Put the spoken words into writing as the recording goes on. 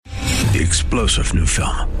The explosive new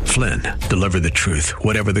film, Flynn, deliver the truth,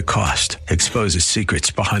 whatever the cost, exposes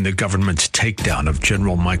secrets behind the government's takedown of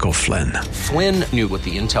General Michael Flynn. Flynn knew what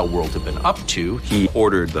the intel world had been up to. He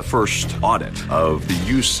ordered the first audit of the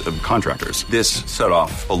use of contractors. This set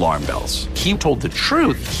off alarm bells. He told the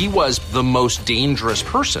truth. He was the most dangerous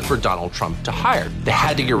person for Donald Trump to hire. They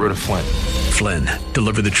had to get rid of Flynn. Flynn,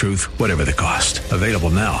 deliver the truth, whatever the cost. Available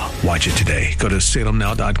now. Watch it today. Go to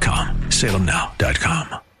salemnow.com.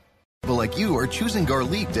 salemnow.com. People like you are choosing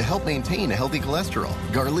Garlic to help maintain a healthy cholesterol.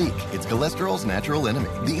 Garlic, it's cholesterol's natural enemy.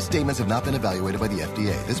 These statements have not been evaluated by the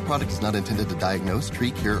FDA. This product is not intended to diagnose,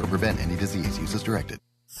 treat, cure, or prevent any disease. Use as directed.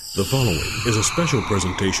 The following is a special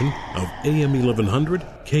presentation of AM 1100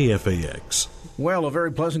 KFAX. Well, a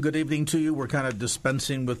very pleasant good evening to you. We're kind of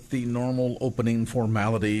dispensing with the normal opening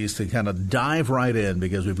formalities to kind of dive right in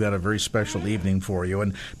because we've got a very special evening for you.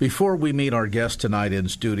 And before we meet our guest tonight in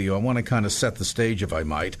studio, I want to kind of set the stage, if I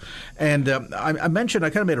might. And I mentioned, I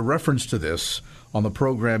kind of made a reference to this on the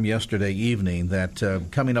program yesterday evening that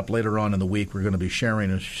coming up later on in the week, we're going to be sharing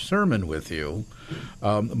a sermon with you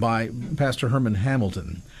by Pastor Herman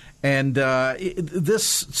Hamilton. And this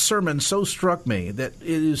sermon so struck me that it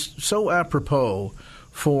is so apropos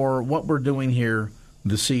for what we're doing here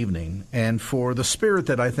this evening and for the spirit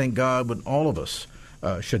that I think God would all of us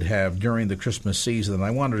should have during the Christmas season. And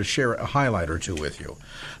I wanted to share a highlight or two with you.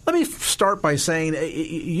 Let me start by saying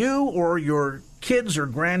you or your kids or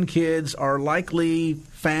grandkids are likely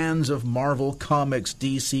fans of Marvel Comics,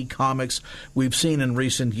 DC Comics. We've seen in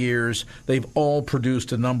recent years they've all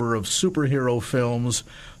produced a number of superhero films,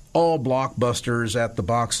 all blockbusters at the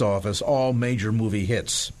box office, all major movie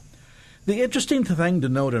hits. The interesting thing to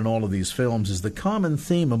note in all of these films is the common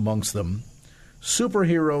theme amongst them: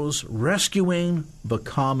 superheroes rescuing the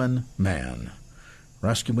common man,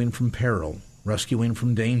 rescuing from peril, rescuing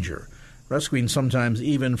from danger, rescuing sometimes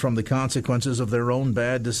even from the consequences of their own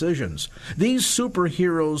bad decisions. These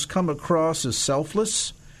superheroes come across as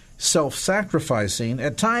selfless, self-sacrificing,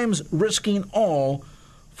 at times risking all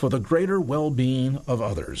for the greater well-being of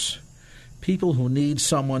others. People who need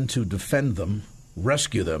someone to defend them,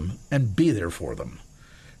 rescue them, and be there for them.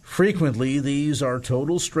 Frequently, these are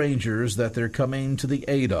total strangers that they're coming to the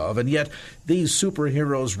aid of, and yet these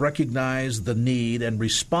superheroes recognize the need and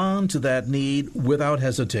respond to that need without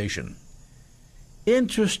hesitation.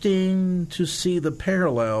 Interesting to see the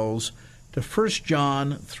parallels to 1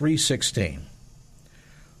 John 3:16.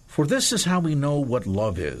 For this is how we know what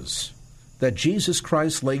love is, that Jesus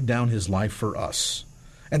Christ laid down his life for us,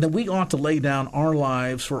 and that we ought to lay down our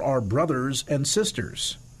lives for our brothers and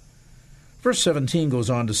sisters. Verse 17 goes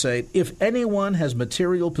on to say, if anyone has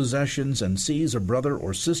material possessions and sees a brother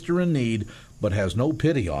or sister in need, but has no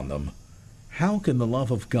pity on them, how can the love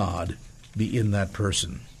of God be in that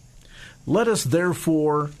person? Let us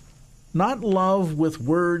therefore not love with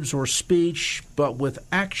words or speech, but with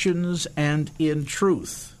actions and in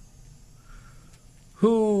truth.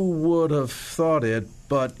 Who would have thought it,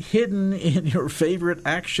 but hidden in your favorite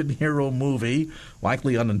action hero movie,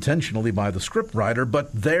 likely unintentionally by the scriptwriter, but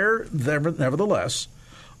there, nevertheless,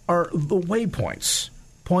 are the waypoints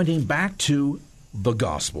pointing back to the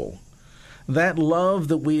gospel. That love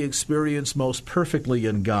that we experience most perfectly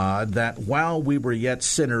in God, that while we were yet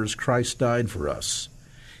sinners, Christ died for us.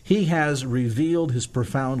 He has revealed his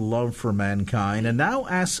profound love for mankind and now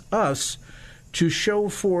asks us to show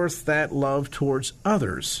forth that love towards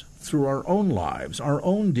others through our own lives, our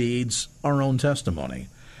own deeds, our own testimony.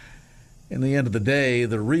 In the end of the day,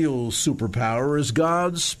 the real superpower is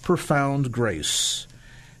God's profound grace.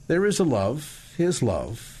 There is a love, his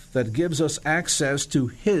love, that gives us access to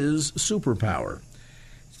his superpower.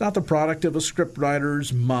 It's not the product of a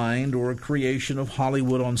scriptwriter's mind or a creation of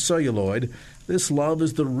Hollywood on celluloid. This love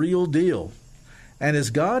is the real deal. And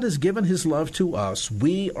as God has given his love to us,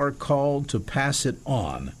 we are called to pass it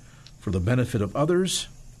on for the benefit of others,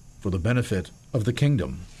 for the benefit of the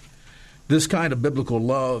kingdom. This kind of biblical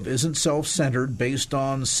love isn't self-centered based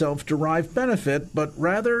on self-derived benefit, but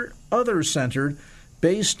rather other-centered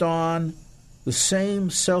based on the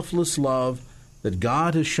same selfless love that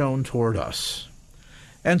God has shown toward us.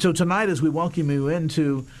 And so tonight, as we welcome you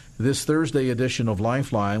into this Thursday edition of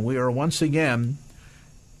Lifeline, we are once again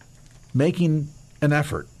making an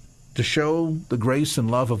effort to show the grace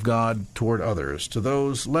and love of God toward others, to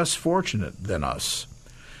those less fortunate than us.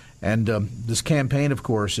 And this campaign, of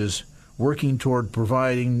course, is working toward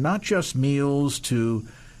providing not just meals to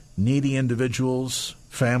needy individuals,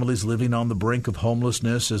 families living on the brink of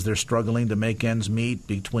homelessness as they're struggling to make ends meet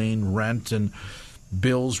between rent and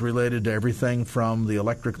bills related to everything from the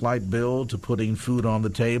electric light bill to putting food on the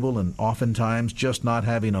table, and oftentimes just not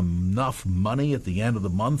having enough money at the end of the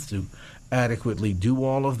month to adequately do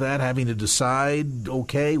all of that, having to decide,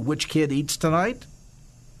 okay, which kid eats tonight?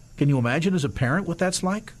 Can you imagine as a parent what that's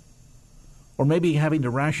like? Or maybe having to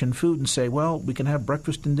ration food and say, well, we can have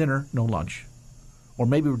breakfast and dinner, no lunch. Or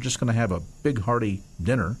maybe we're just going to have a big hearty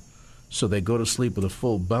dinner so they go to sleep with a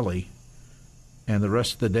full belly, and the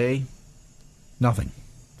rest of the day, nothing.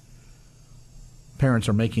 Parents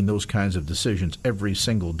are making those kinds of decisions every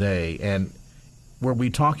single day. And were we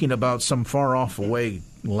talking about some far-off away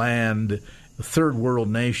land, a third world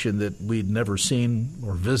nation that we'd never seen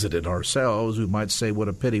or visited ourselves, we might say, what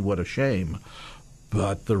a pity, what a shame.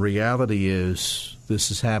 But the reality is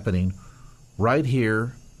this is happening right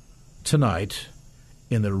here tonight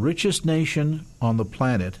in the richest nation on the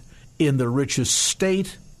planet, in the richest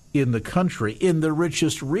state in the country, in the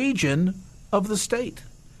richest region of the state.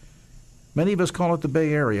 Many of us call it the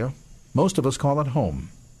Bay Area. Most of us call it home.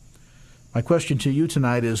 My question to you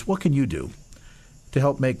tonight is, what can you do to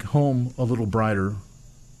help make home a little brighter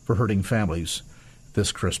for hurting families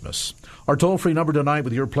this Christmas? Our toll-free number tonight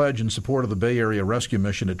with your pledge in support of the Bay Area Rescue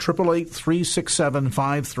Mission at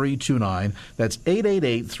 888-367-5329. That's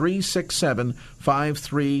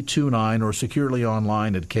 888-367-5329, or securely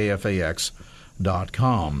online at KFAX.com.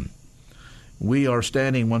 We are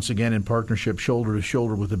standing once again in partnership shoulder to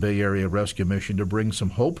shoulder with the Bay Area Rescue Mission to bring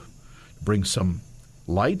some hope, to bring some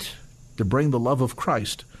light, to bring the love of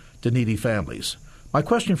Christ to needy families. My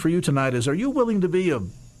question for you tonight is, are you willing to be a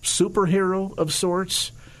superhero of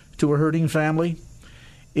sorts to a hurting family?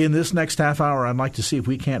 In this next half hour, I'd like to see if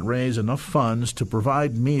we can't raise enough funds to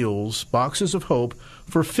provide meals, boxes of hope,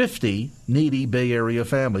 for 50 needy Bay Area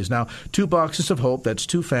families. Now, 2 boxes of hope, that's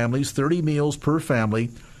 2 families, 30 meals per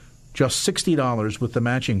family, just $60 with the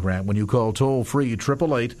matching grant when you call toll-free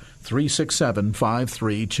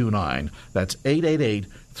 888-367-5329. That's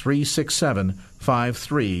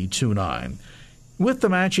 888-367-5329. With the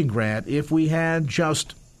matching grant, if we had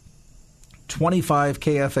just 25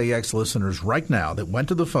 KFAX listeners right now that went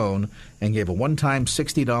to the phone and gave a one-time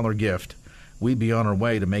 $60 gift, we'd be on our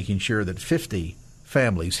way to making sure that 50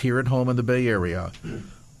 families here at home in the Bay Area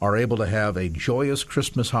are able to have a joyous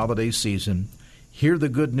Christmas holiday season, hear the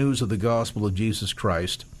good news of the gospel of Jesus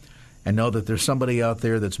Christ, and know that there's somebody out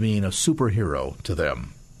there that's being a superhero to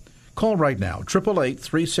them. Call right now,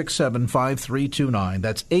 888-367-5329.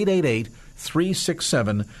 That's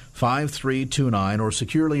 888-367-5329, or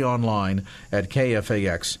securely online at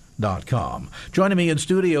KFAX.com. Joining me in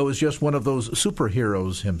studio is just one of those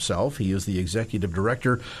superheroes himself. He is the executive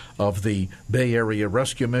director of the Bay Area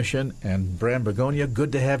Rescue Mission. And Bram Begonia,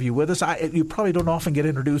 good to have you with us. You probably don't often get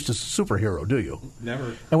introduced as a superhero, do you?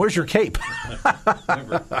 Never. And where's your cape?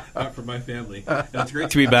 Never. Not for my family. It's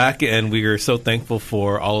great to be back, and we are so thankful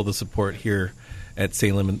for all of the support here at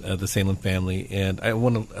Salem, the Salem family. And I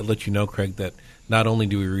want to let you know, Craig, that not only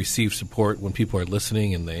do we receive support when people are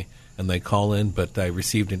listening and they call in, but I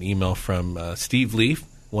received an email from Steve Leaf,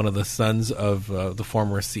 one of the sons of the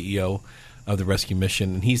former CEO of the Rescue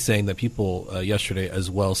Mission, and he's saying that people yesterday as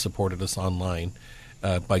well supported us online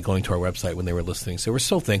by going to our website when they were listening. So we're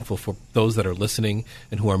so thankful for those that are listening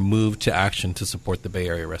and who are moved to action to support the Bay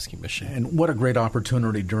Area Rescue Mission. And what a great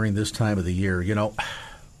opportunity during this time of the year. You know,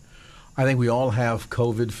 I think we all have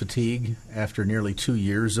COVID fatigue after nearly 2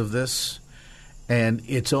 years of this. And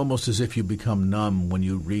it's almost as if you become numb when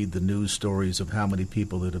you read the news stories of how many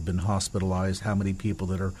people that have been hospitalized, how many people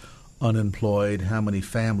that are unemployed, how many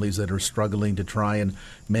families that are struggling to try and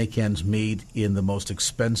make ends meet in the most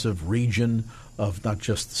expensive region of not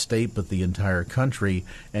just the state but the entire country.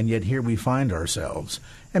 And yet here we find ourselves.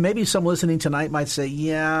 And maybe some listening tonight might say,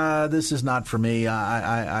 yeah, this is not for me.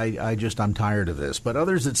 I'm tired of this. But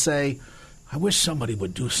others that say, I wish somebody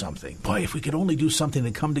would do something. Boy, if we could only do something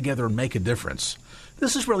to come together and make a difference.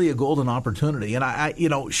 This is really a golden opportunity. And I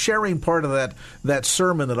sharing part of that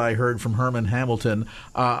sermon that I heard from Herman Hamilton,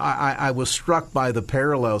 I was struck by the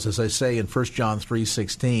parallels, as I say in 1 John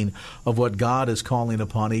 3:16, of what God is calling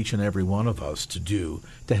upon each and every one of us to do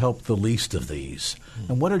to help the least of these.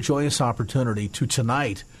 And what a joyous opportunity to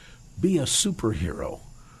tonight be a superhero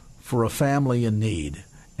for a family in need,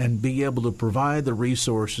 and be able to provide the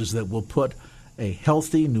resources that will put a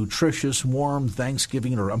healthy, nutritious, warm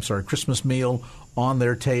Christmas meal on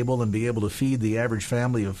their table, and be able to feed the average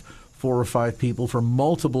family of 4 or 5 people for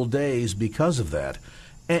multiple days because of that.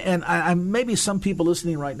 And maybe some people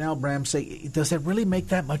listening right now, Bram, say, does that really make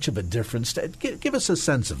that much of a difference? Give us a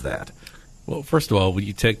sense of that. Well, first of all, when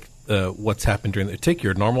you take what's happened take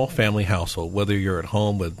your normal family household, whether you're at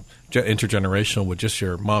home with intergenerational with just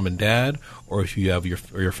your mom and dad, or if you have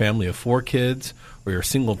your family of 4 kids, or you're a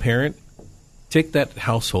single parent, take that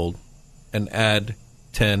household and add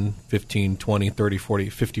 10, 15, 20, 30, 40,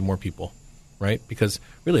 50 more people, right? Because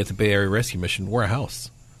really at the Bay Area Rescue Mission, we're a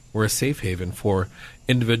house. We're a safe haven for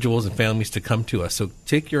individuals and families to come to us. So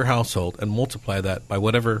take your household and multiply that by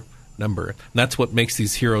whatever number. And that's what makes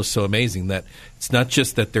these heroes so amazing, that it's not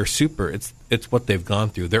just that they're super, it's what they've gone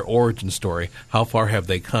through, their origin story. How far have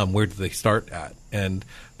they come? Where did they start at? And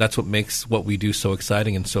that's what makes what we do so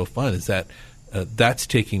exciting and so fun, is that that's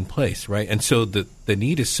taking place, right? And so the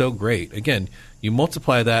need is so great. Again, you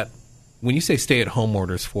multiply that. When you say stay-at-home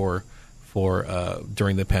orders for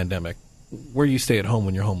during the pandemic, where do you stay at home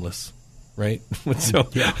when you're homeless, right? So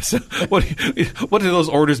what do those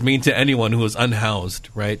orders mean to anyone who is unhoused,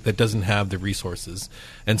 right, that doesn't have the resources?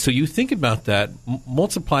 And so you think about that,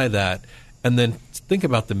 multiply that, and then think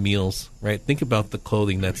about the meals, right? Think about the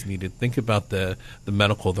clothing that's needed. Think about the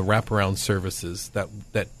medical, the wraparound services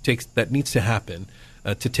that needs to happen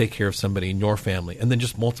to take care of somebody in your family, and then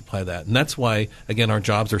just multiply that. And that's why, again, our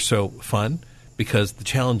jobs are so fun, because the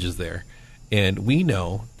challenge is there. And we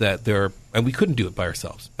know that and we couldn't do it by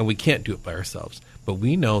ourselves, and we can't do it by ourselves. But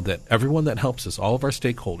we know that everyone that helps us, all of our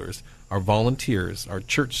stakeholders, our volunteers, our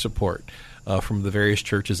church support from the various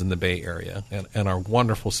churches in the Bay Area, and our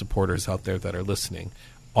wonderful supporters out there that are listening,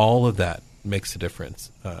 all of that makes a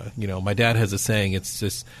difference. My dad has a saying, it's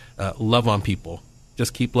just love on people.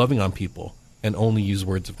 Just keep loving on people and only use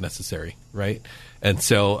words if necessary, right? And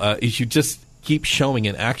so if you just keep showing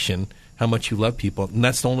in action how much you love people, and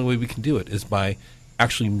that's the only way we can do it, is by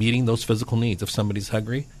actually meeting those physical needs. If somebody's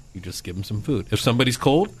hungry, you just give them some food. If somebody's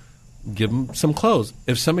cold, give them some clothes.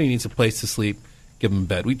 If somebody needs a place to sleep, give them a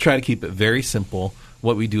bed. We try to keep it very simple.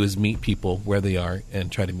 What we do is meet people where they are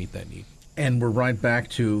and try to meet that need. And we're right back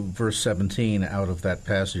to verse 17 out of that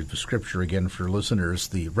passage of Scripture. Again, for listeners,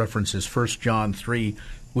 the reference is 1 John 3.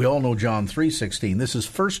 We all know John 3:16. This is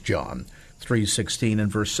 1 John 3:16 and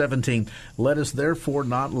verse 17. Let us therefore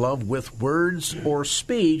not love with words or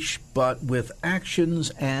speech, but with actions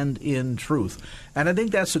and in truth. And I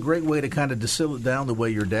think that's a great way to kind of distill it down the way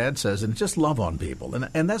your dad says, and just love on people.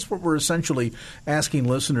 And that's what we're essentially asking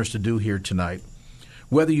listeners to do here tonight.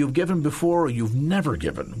 Whether you've given before or you've never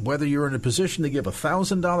given, whether you're in a position to give a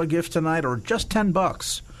 $1,000 gift tonight or just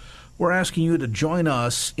 $10, we're asking you to join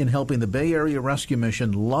us in helping the Bay Area Rescue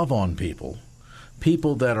Mission love on people.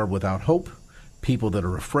 People that are without hope, people that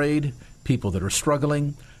are afraid, people that are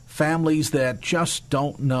struggling, families that just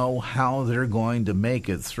don't know how they're going to make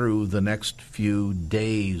it through the next few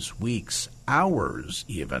days, weeks, hours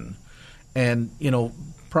even. And,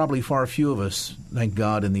 probably far few of us, thank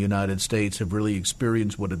God, in the United States have really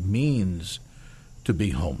experienced what it means to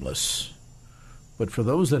be homeless. But for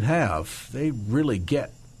those that have, they really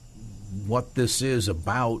get what this is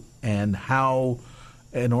about and how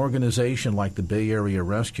an organization like the Bay Area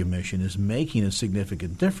Rescue Mission is making a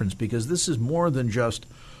significant difference, because this is more than just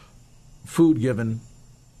food given.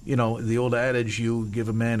 The old adage, you give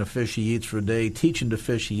a man a fish he eats for a day, teach him to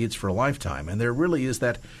fish he eats for a lifetime. And there really is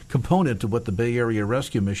that component to what the Bay Area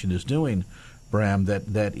Rescue Mission is doing, Bram,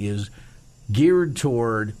 that is geared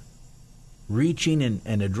toward reaching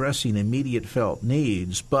and addressing immediate felt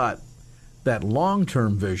needs, but that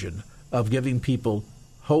long-term vision of giving people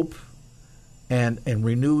hope and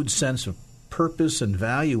renewed sense of purpose and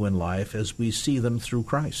value in life as we see them through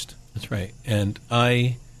Christ. That's right. And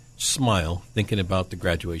I smile thinking about the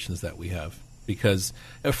graduations that we have, because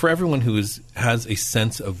for everyone who has a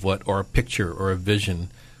sense of what, or a picture or a vision,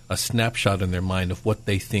 a snapshot in their mind of what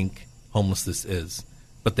they think homelessness is,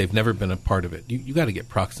 but they've never been a part of it, you got to get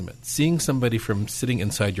proximate. Seeing somebody from sitting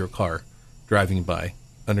inside your car driving by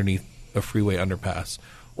underneath a freeway underpass,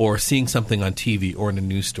 or seeing something on TV or in a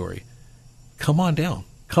news story, come on down.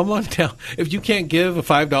 If you can't give a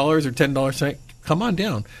 $5 or $10 tonight, come on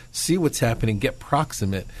down. See what's happening. Get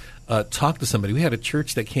proximate. Talk to somebody. We had a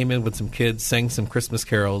church that came in with some kids, sang some Christmas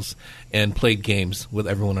carols, and played games with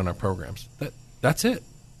everyone in our programs. That's it.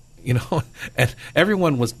 And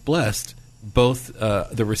everyone was blessed, both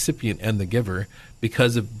the recipient and the giver,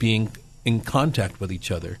 because of being in contact with each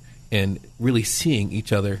other and really seeing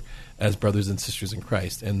each other as brothers and sisters in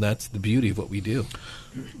Christ. And that's the beauty of what we do.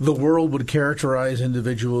 The world would characterize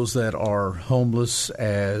individuals that are homeless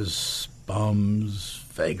as bums,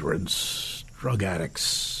 vagrants, drug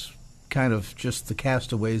addicts, kind of just the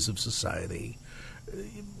castaways of society,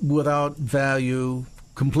 without value,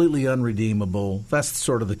 completely unredeemable. That's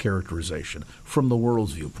sort of the characterization from the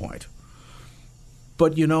world's viewpoint.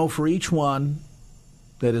 But, for each one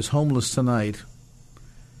that is homeless tonight,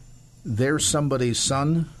 they're somebody's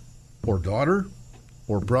son or daughter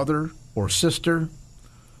or brother or sister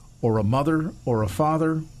or a mother or a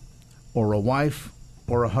father or a wife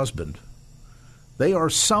or a husband. They are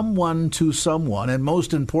someone to someone, and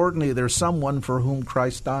most importantly, they're someone for whom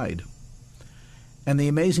Christ died. And the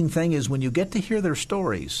amazing thing is when you get to hear their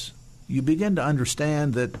stories, you begin to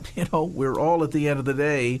understand that, we're all at the end of the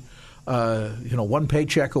day, one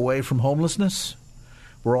paycheck away from homelessness.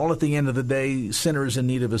 We're all at the end of the day sinners in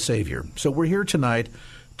need of a Savior. So we're here tonight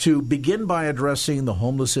to begin by addressing the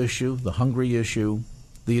homeless issue, the hungry issue,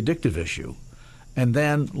 the addictive issue, and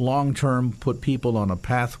then long-term put people on a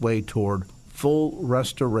pathway toward full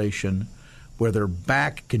restoration where they're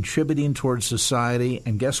back contributing towards society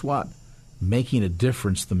and guess what? Making a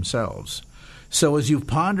difference themselves. So as you've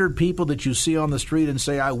pondered people that you see on the street and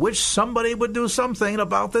say, I wish somebody would do something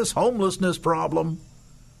about this homelessness problem,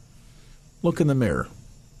 look in the mirror.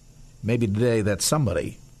 Maybe today that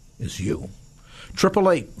somebody is you.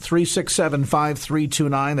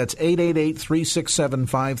 888-367-5329. That's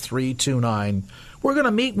 888-367-5329. We're going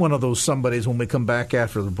to meet one of those somebodies when we come back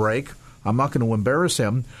after the break. I'm not going to embarrass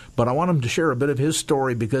him, but I want him to share a bit of his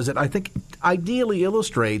story because I think ideally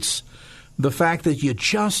illustrates the fact that you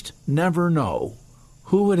just never know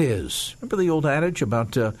who it is. Remember the old adage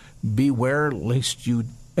about beware lest you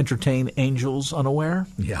entertain angels unaware?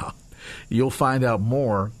 Yeah. You'll find out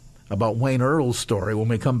more about Wayne Earle's story when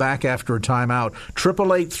we come back after a timeout.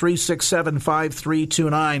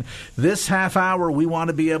 888-367-5329. This half hour, we want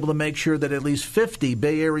to be able to make sure that at least 50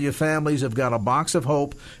 Bay Area families have got a box of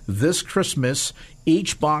hope this Christmas.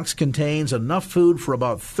 Each box contains enough food for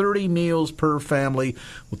about 30 meals per family.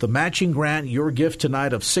 With the matching grant, your gift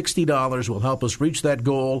tonight of $60 will help us reach that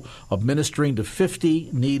goal of ministering to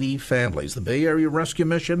 50 needy families. The Bay Area Rescue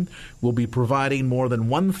Mission will be providing more than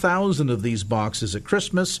 1,000 of these boxes at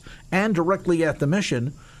Christmas and directly at the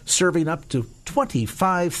mission, serving up to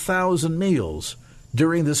 25,000 meals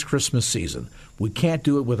during this Christmas season. We can't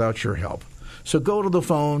do it without your help. So go to the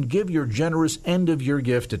phone, give your generous end-of-year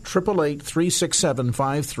gift at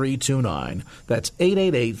 888-367-5329. That's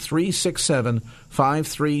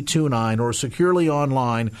 888-367-5329, or securely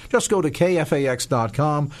online. Just go to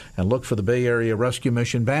KFAX.com and look for the Bay Area Rescue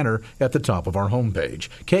Mission banner at the top of our homepage.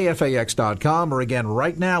 KFAX.com, or again,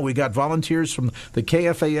 right now we got volunteers from the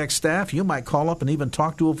KFAX staff. You might call up and even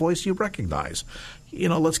talk to a voice you recognize.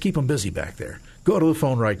 Let's keep them busy back there. Go to the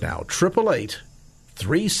phone right now,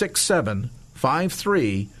 888-367-5329.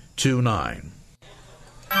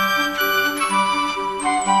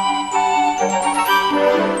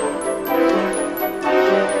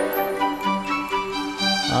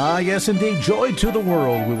 Yes, indeed. Joy to the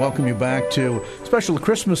world. We welcome you back to a special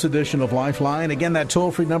Christmas edition of Lifeline. Again, that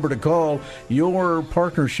toll-free number to call, your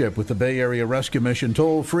partnership with the Bay Area Rescue Mission.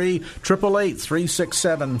 Toll-free,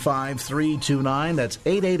 888-367-5329. That's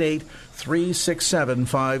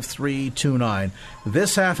 888-367-5329.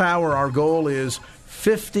 This half hour, our goal is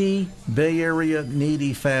 50 Bay Area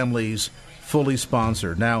needy families fully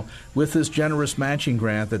sponsored. Now, with this generous matching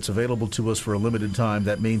grant that's available to us for a limited time,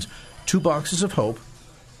 that means 2 boxes of hope,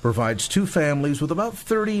 provides 2 families with about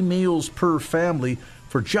 30 meals per family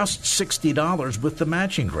for just $60 with the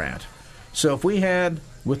matching grant. So if we had,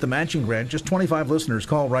 with the matching grant, just 25 listeners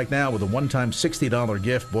call right now with a one-time $60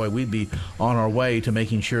 gift, boy, we'd be on our way to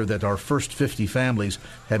making sure that our first 50 families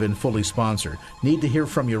have been fully sponsored. Need to hear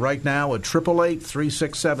from you right now at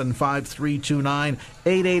 888-367-5329,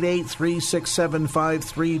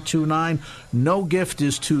 888-367-5329. No gift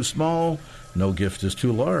is too small. No gift is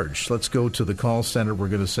too large. Let's go to the call center. We're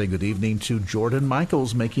going to say good evening to Jordan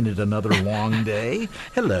Michaels, making it another long day.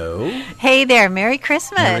 Hello. Hey there. Merry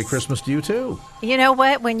Christmas. Merry Christmas to you, too. You know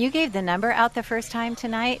what? When you gave the number out the first time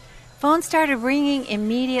tonight, phone started ringing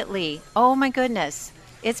immediately. Oh, my goodness.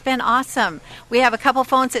 It's been awesome. We have a couple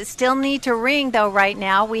phones that still need to ring, though, right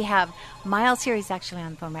now. We have Miles here. He's actually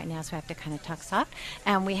on the phone right now, so I have to kind of talk soft.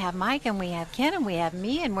 And we have Mike, and we have Ken, and we have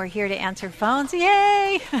me, and we're here to answer phones.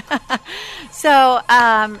 Yay! So,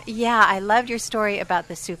 I loved your story about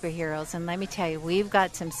the superheroes. And let me tell you, we've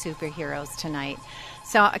got some superheroes tonight.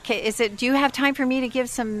 So, okay, do you have time for me to give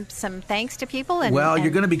some thanks to people? Well,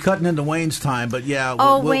 you're going to be cutting into Wayne's time, but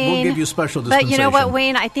we'll give you a special dispensation. But you know what,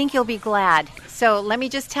 Wayne? I think you'll be glad. So let me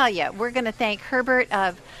just tell you, we're going to thank Herbert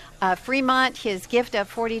of Fremont, his gift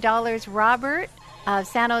of $40, Robert of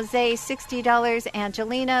San Jose, $60,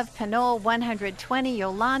 Angelina of Pinole, $120,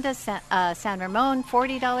 Yolanda, San Ramon,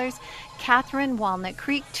 $40, Catherine, Walnut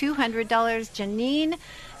Creek, $200, Janine,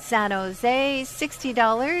 San Jose,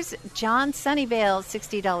 $60. John Sunnyvale,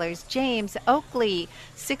 $60. James Oakley,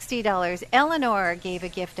 $60. Eleanor gave a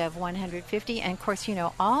gift of $150. And, of course,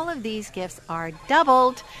 all of these gifts are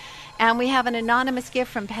doubled. And we have an anonymous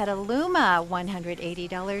gift from Petaluma,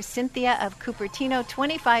 $180. Cynthia of Cupertino,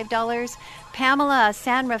 $25. Pamela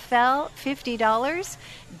San Rafael, $50.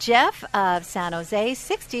 Jeff of San Jose,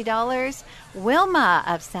 $60. Wilma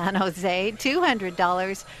of San Jose,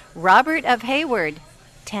 $200. Robert of Hayward,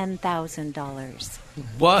 $10,000.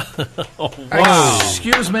 What? Wow.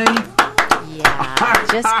 Excuse me? Yeah,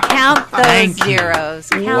 just count those zeros.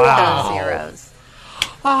 Count those zeros.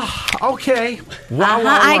 Okay. Wow,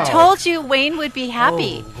 wow. I told you Wayne would be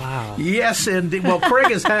happy. Oh, wow. Yes, indeed. Well,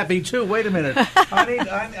 Craig is happy, too. Wait a minute.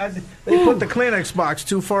 They put the Kleenex box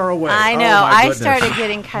too far away. I know. I started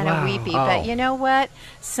getting kind of weepy. Oh. But you know what?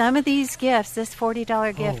 Some of these gifts, this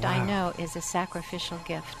 $40 gift, I know, is a sacrificial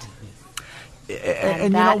gift.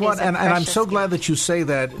 And you know what? And I'm so glad that you say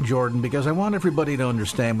that, Jordan, because I want everybody to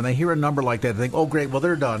understand when they hear a number like that, they think, oh, great, well,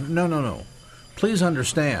 they're done. No. Please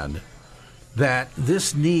understand that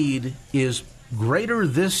this need is greater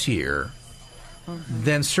this year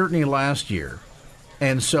than certainly last year.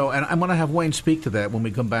 And so, and I'm going to have Wayne speak to that when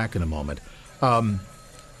we come back in a moment. And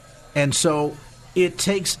so it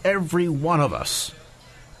takes every one of us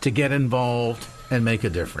to get involved and make a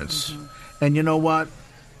difference. And you know what?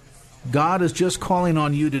 God is just calling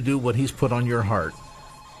on you to do what He's put on your heart.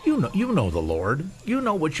 You know the Lord. You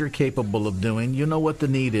know what you're capable of doing. You know what the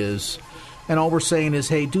need is. And all we're saying is,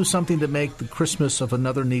 hey, do something to make the Christmas of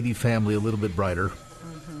another needy family a little bit brighter.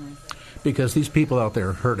 Because these people out there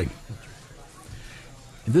are hurting.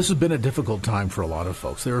 This has been a difficult time for a lot of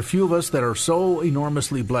folks. There are a few of us that are so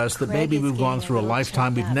enormously blessed that maybe we've gone through a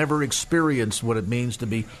lifetime. We've never experienced what it means to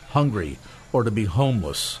be hungry or to be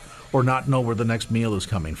homeless or not know where the next meal is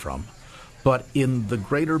coming from. But in the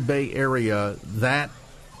Greater Bay Area, that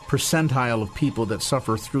percentile of people that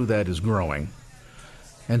suffer through that is growing.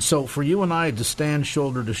 And so for you and I to stand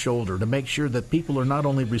shoulder to shoulder to make sure that people are not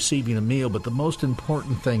only receiving a meal, but the most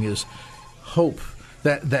important thing is hope,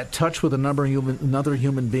 that touch with another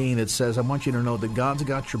human being that says, I want you to know that God's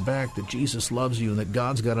got your back, that Jesus loves you, and that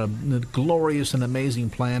God's got a glorious and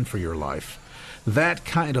amazing plan for your life. That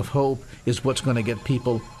kind of hope is what's going to get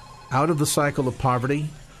people out of the cycle of poverty,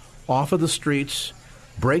 off of the streets,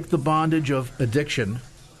 break the bondage of addiction,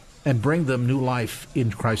 and bring them new life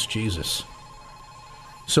in Christ Jesus.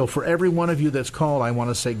 So for every one of you that's called, I want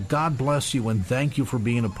to say God bless you and thank you for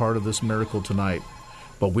being a part of this miracle tonight.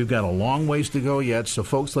 But we've got a long ways to go yet. So,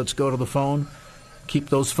 folks, let's go to the phone. Keep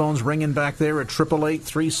those phones ringing back there at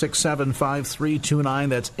 888-367-5329.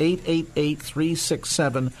 That's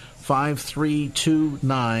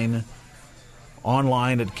 888-367-5329.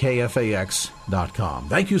 Online at KFAX.com.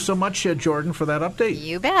 Thank you so much, Jordan, for that update.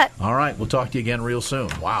 You bet. All right, we'll talk to you again real soon.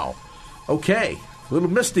 Wow. Okay, a little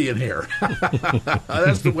misty in here.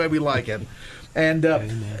 That's the way we like it. And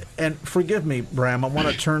forgive me, Bram, I want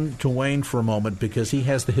to turn to Wayne for a moment because he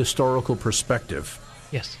has the historical perspective.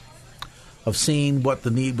 Yes. Of seeing what the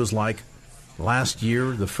need was like last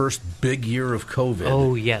year, the first big year of COVID.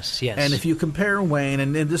 Oh, yes. And if you compare, Wayne,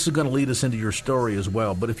 and this is going to lead us into your story as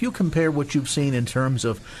well, but if you compare what you've seen in terms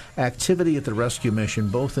of activity at the rescue mission,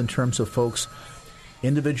 both in terms of folks,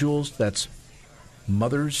 individuals, that's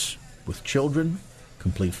mothers with children,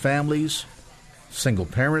 complete families, single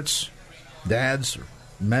parents, dads,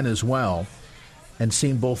 men as well, and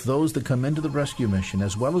seeing both those that come into the rescue mission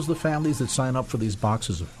as well as the families that sign up for these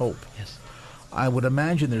boxes of hope. Yes. I would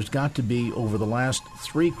imagine there's got to be, over the last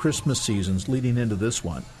 3 Christmas seasons leading into this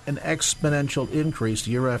one, an exponential increase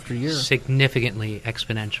year after year. Significantly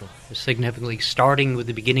exponential. Significantly, starting with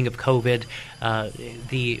the beginning of COVID. At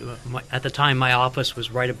the time, my office was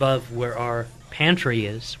right above where our pantry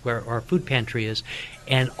is, where our food pantry is,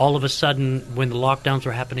 and all of a sudden, when the lockdowns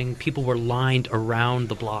were happening, people were lined around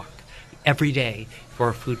the block every day for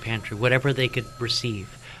our food pantry, whatever they could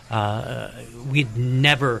receive. We'd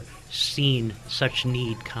never seen such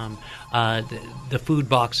need come. The food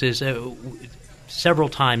boxes, several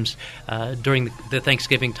times during the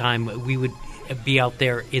Thanksgiving time, we would be out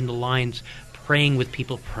there in the lines praying with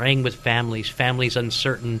people, praying with families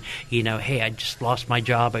uncertain, hey, I just lost my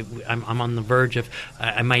job, I'm on the verge of,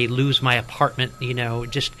 I might lose my apartment,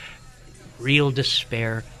 just real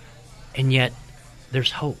despair. And yet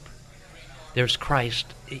there's hope. There's Christ,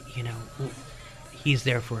 He's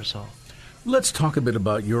there for us all. Let's talk a bit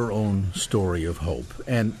about your own story of hope.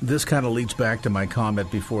 And this kind of leads back to my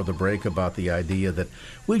comment before the break about the idea that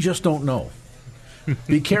we just don't know.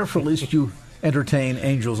 Be careful lest you entertain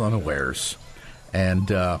angels unawares. And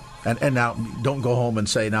now don't go home and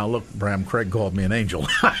say, now, look, Bram, Craig called me an angel.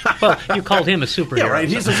 Well, you called him a superhero. Yeah, right.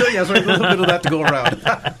 He's a little bit of that to go around.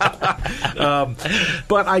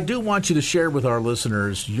 But I do want you to share with our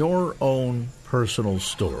listeners your own personal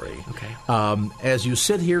story. Okay. As you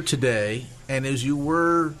sit here today, and as you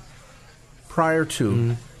were prior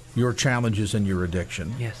to your challenges and your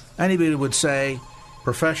addiction, Yes. anybody would say,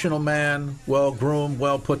 professional man, well-groomed,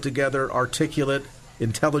 well-put-together, articulate,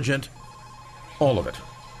 intelligent, all of it.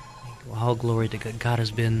 Well, all glory to God. God has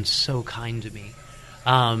been so kind to me.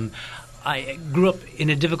 I grew up in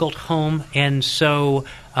a difficult home, and so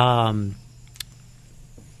found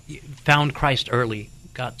Christ early.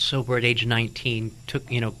 Got sober at age 19. Took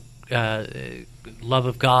love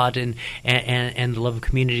of God and the love of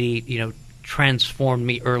community. Transformed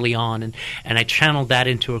me early on, and I channeled that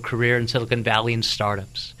into a career in Silicon Valley in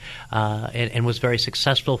startups, and was very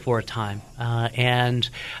successful for a time, and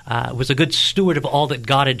was a good steward of all that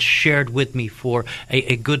God had shared with me for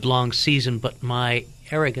a good long season. But my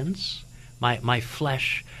arrogance, my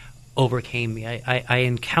flesh, overcame me. I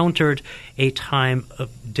encountered a time of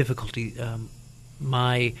difficulty.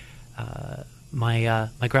 My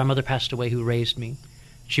grandmother passed away, who raised me.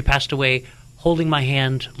 She passed away holding my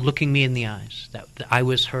hand, looking me in the eyes. That I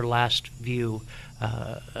was her last view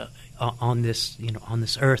on this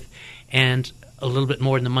earth. And a little bit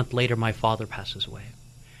more than a month later, my father passes away.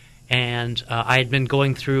 And I had been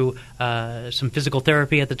going through some physical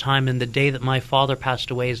therapy at the time, and the day that my father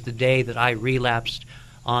passed away is the day that I relapsed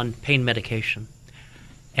on pain medication.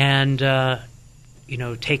 And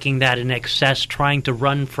taking that in excess, trying to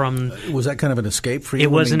run from... Was that kind of an escape for you?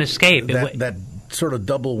 It was an escape. That sort of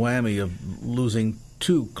double whammy of losing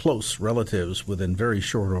two close relatives within very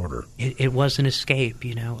short order. It was an escape,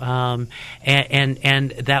 and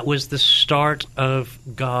that was the start of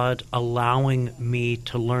God allowing me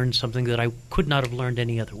to learn something that I could not have learned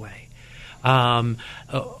any other way.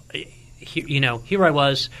 Here I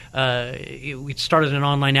was. We started an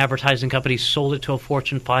online advertising company, sold it to a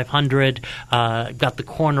Fortune 500. Got the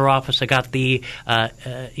corner office. I got the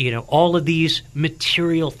all of these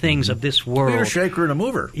material things of this world. You're a shaker and a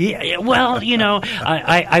mover. Yeah. Well,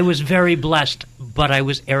 I was very blessed, but I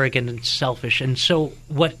was arrogant and selfish. And so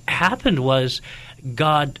what happened was,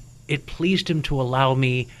 God, it pleased Him to allow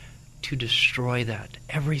me to destroy that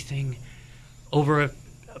everything over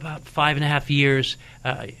about 5.5 years.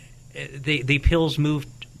 The pills moved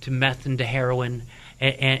to meth and to heroin,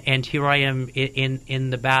 and here I am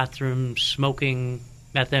in the bathroom smoking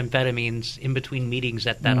methamphetamines in between meetings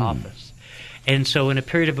at that office. And so in a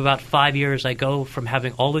period of about 5 years, I go from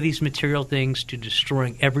having all of these material things to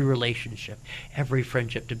destroying every relationship, every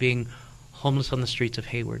friendship, to being homeless on the streets of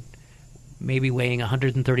Hayward, maybe weighing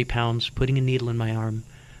 130 pounds, putting a needle in my arm,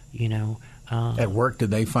 At work,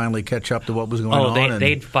 did they finally catch up to what was going on?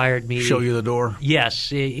 They'd fired me. Show you the door?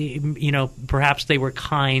 Yes. Perhaps they were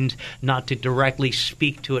kind not to directly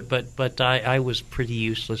speak to it, but I was pretty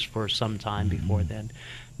useless for some time before then.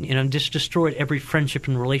 Just destroyed every friendship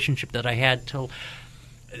and relationship that I had till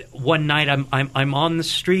one night I'm on the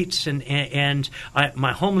streets, and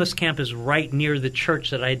my homeless camp is right near the church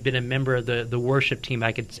that I had been a member of the worship team.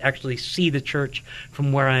 I could actually see the church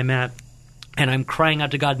from where I'm at. And I'm crying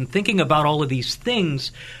out to God and thinking about all of these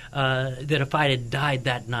things that if I had died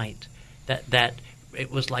that night, that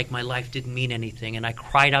it was like my life didn't mean anything. And I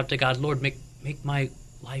cried out to God, Lord, make my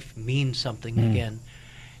life mean something again.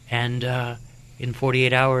 And in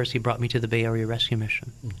 48 hours, He brought me to the Bay Area Rescue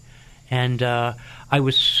Mission. And I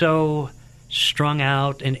was so strung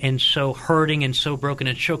out and so hurting and so broken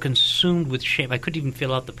and so consumed with shame. I couldn't even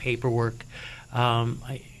fill out the paperwork.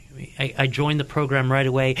 I joined the program right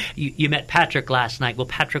away. You met Patrick last night. Well,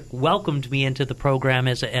 Patrick welcomed me into the program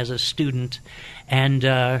as a student,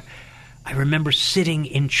 and I remember sitting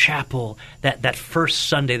in chapel that first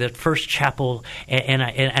Sunday, that first chapel, and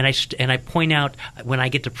I point out when I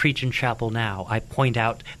get to preach in chapel now, I point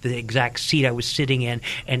out the exact seat I was sitting in,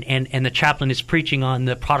 and the chaplain is preaching on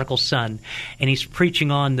the prodigal son, and he's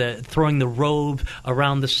preaching on the throwing the robe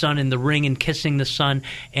around the son in the ring and kissing the son,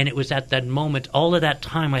 and it was at that moment, all of that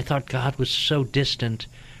time, I thought God was so distant,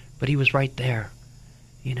 but He was right there.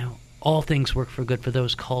 All things work for good for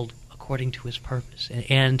those called according to His purpose,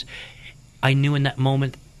 and I knew in that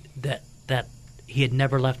moment that He had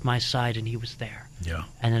never left my side, and He was there. Yeah.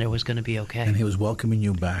 And that it was going to be okay. And He was welcoming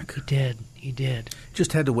you back. He did.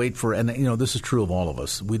 Just had to wait for, and this is true of all of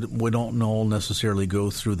us. We don't all necessarily go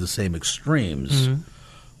through the same extremes,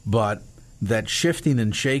 but that shifting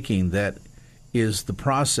and shaking, that is the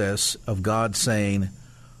process of God saying,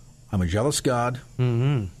 I'm a jealous God.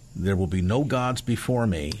 There will be no gods before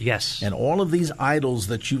me. Yes. And all of these idols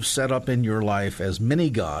that you've set up in your life as mini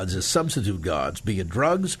gods, as substitute gods, be it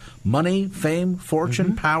drugs, money, fame,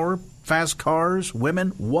 fortune, power, fast cars, women,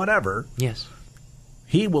 whatever. Yes.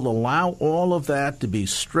 He will allow all of that to be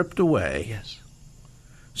stripped away. Yes.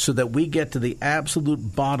 so that we get to the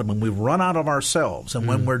absolute bottom and we run out of ourselves. And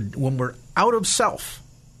when we're out of self,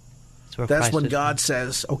 that's when God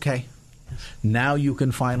says, okay, now you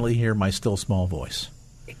can finally hear my still small voice.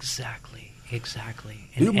 Exactly.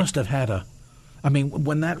 You must have had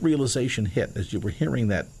when that realization hit, as you were hearing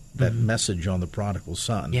that message on the prodigal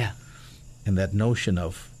son, and that notion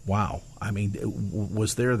of, wow,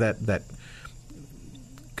 was there that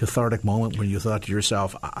cathartic moment when you thought to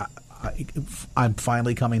yourself, I'm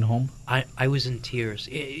finally coming home? I was in tears.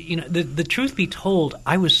 The truth be told,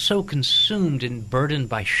 I was so consumed and burdened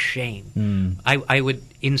by shame. I would,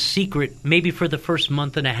 in secret, maybe for the first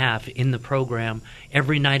month and a half in the program,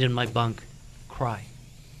 every night in my bunk, cry.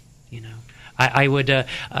 I would.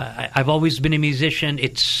 I've always been a musician.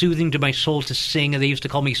 It's soothing to my soul to sing. They used to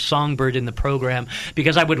call me Songbird in the program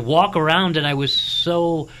because I would walk around and I was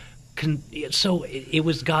so it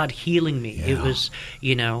was God healing me. It was,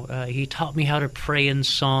 He taught me how to pray in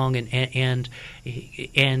song, and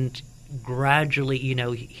gradually,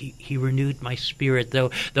 He renewed my spirit.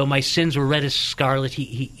 Though my sins were red as scarlet,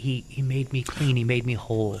 He made me clean. He made me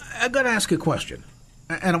whole. I've got to ask a question,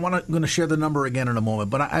 and I'm going to share the number again in a moment.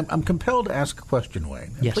 But I'm compelled to ask a question,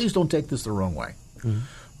 Wayne. And please don't take this the wrong way. Mm-hmm.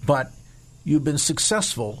 But you've been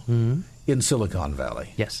successful in Silicon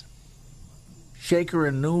Valley. Yes. Shaker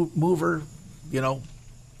and mover,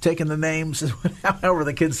 taking the names, however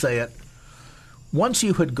the kids say it. Once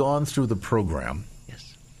you had gone through the program,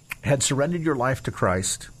 had surrendered your life to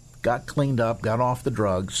Christ, got cleaned up, got off the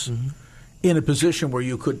drugs, in a position where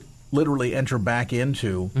you could literally enter back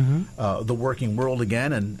into the working world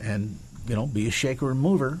again and be a shaker and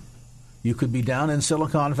mover, you could be down in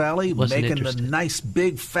Silicon Valley making the nice,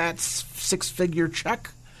 big, fat, six-figure check,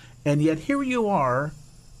 and yet here you are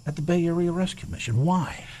at the Bay Area Rescue Mission.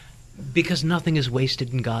 Why? Because nothing is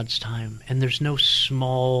wasted in God's time, and there's no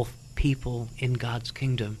small people in God's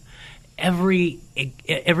kingdom. Every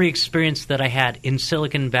experience that I had in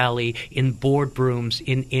Silicon Valley, in boardrooms,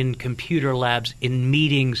 in computer labs, in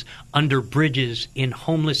meetings, under bridges, in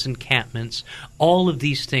homeless encampments, all of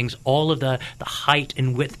these things, all of the height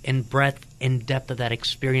and width and breadth and depth of that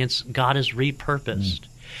experience, God has repurposed.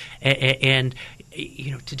 And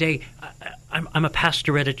today I'm a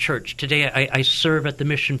pastor at a church. Today I serve at the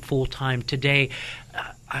mission full time. Today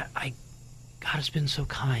God has been so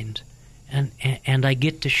kind, and I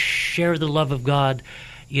get to share the love of God,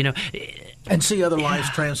 and see other lives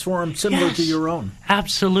transformed, similar to your own.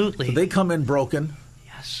 Absolutely. So they come in broken,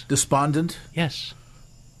 despondent,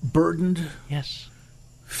 burdened,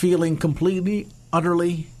 feeling completely,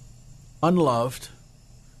 utterly unloved,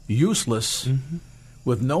 useless,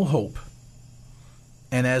 with no hope.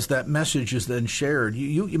 And as that message is then shared,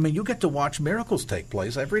 you get to watch miracles take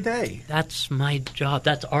place every day. That's my job.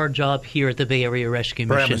 That's our job here at the Bay Area Rescue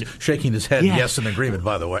Mission. Bram is shaking his head, yes, in agreement,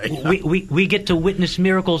 by the way. we get to witness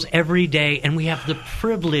miracles every day, and we have the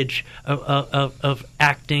privilege of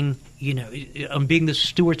acting, being the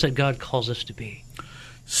stewards that God calls us to be.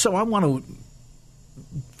 So I want to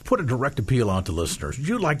put a direct appeal on to listeners. Would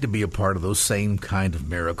you like to be a part of those same kind of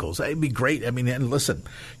miracles? It'd be great. And listen,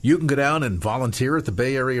 you can go down and volunteer at the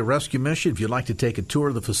Bay Area Rescue Mission if you'd like to take a tour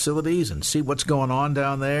of the facilities and see what's going on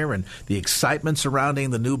down there and the excitement surrounding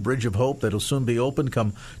the new Bridge of Hope that'll soon be open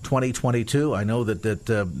come 2022. I know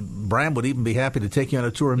that Bram would even be happy to take you on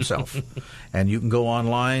a tour himself. And you can go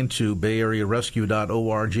online to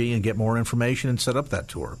bayarearescue.org and get more information and set up that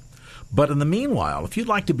tour. But in the meanwhile, if you'd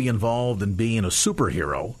like to be involved in being a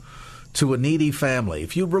superhero to a needy family,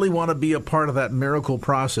 if you really want to be a part of that miracle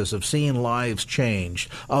process of seeing lives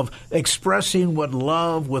changed, of expressing what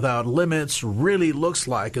love without limits really looks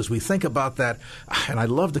like as we think about that, and I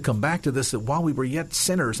love to come back to this, that while we were yet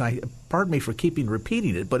sinners, pardon me for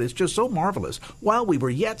repeating it, but it's just so marvelous, while we were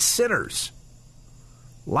yet sinners,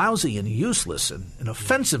 lousy and useless and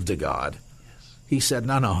offensive to God, He said,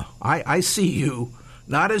 no, I see you,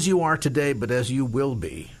 not as you are today, but as you will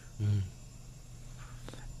be.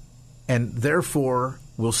 And therefore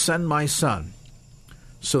will send my Son,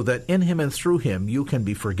 so that in him and through him you can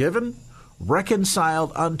be forgiven,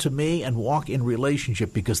 reconciled unto me, and walk in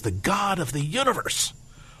relationship, because the God of the universe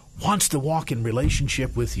wants to walk in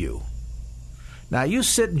relationship with you. Now you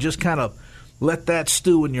sit and just kind of let that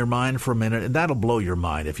stew in your mind for a minute, and that'll blow your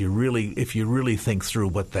mind if you really think through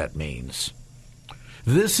what that means.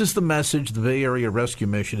 This is the message the Bay Area Rescue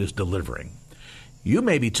Mission is delivering. You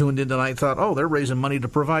may be tuned in tonight and thought, oh, they're raising money to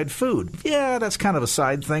provide food. Yeah, that's kind of a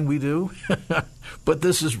side thing we do. But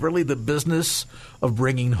this is really the business of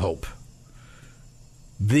bringing hope.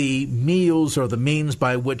 The meals are the means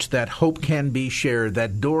by which that hope can be shared,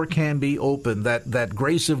 that door can be opened, that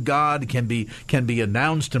grace of God can be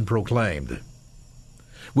announced and proclaimed.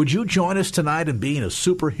 Would you join us tonight in being a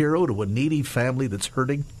superhero to a needy family that's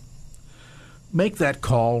hurting? Make that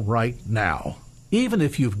call right now. Even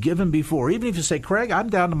if you've given before, even if you say, Craig, I'm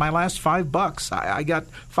down to my last $5. I got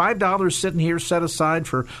 $5 sitting here set aside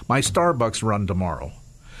for my Starbucks run tomorrow.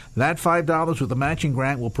 That $5 with the matching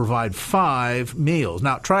grant will provide 5 meals.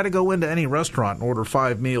 Now, try to go into any restaurant and order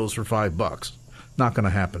 5 meals for $5. Not going to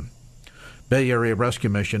happen. Bay Area Rescue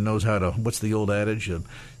Mission knows how to, what's the old adage?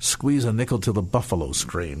 Squeeze a nickel till the buffalo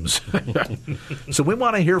screams. So we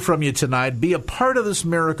want to hear from you tonight. Be a part of this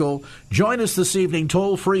miracle. Join us this evening,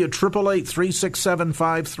 toll free at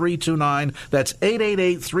 888-367-5329. That's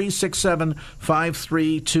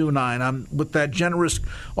 888-367-5329. With that generous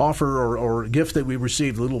offer or gift that we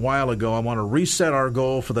received a little while ago, I want to reset our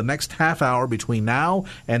goal for the next half hour between now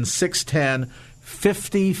and 6:10,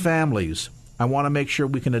 50 families. I want to make sure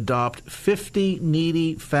we can adopt 50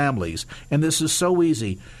 needy families. And this is so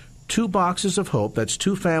easy. 2 boxes of hope, that's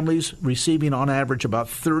 2 families receiving on average about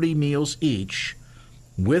 30 meals each,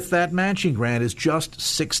 with that matching grant is just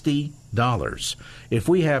 $60. If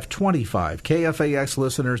we have 25 KFAX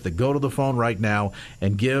listeners that go to the phone right now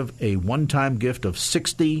and give a one-time gift of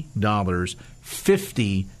 $60,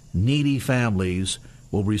 50 needy families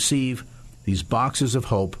will receive these boxes of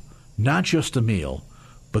hope, not just a meal,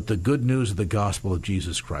 but the good news of the gospel of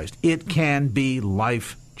Jesus Christ. It can be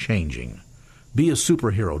life-changing. Be a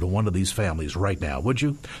superhero to one of these families right now, would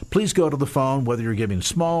you? Please go to the phone, whether you're giving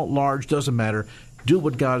small, large, doesn't matter. Do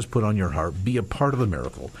what God has put on your heart. Be a part of the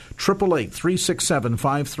miracle.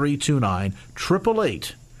 888-367-5329.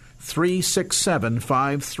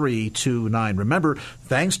 888-367-5329. Remember,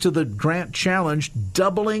 thanks to the grant challenge,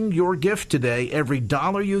 doubling your gift today. Every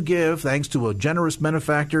dollar you give, thanks to a generous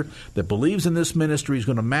benefactor that believes in this ministry, is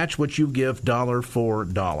going to match what you give dollar for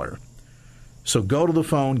dollar. So go to the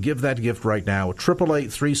phone, give that gift right now.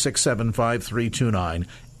 888-367-5329.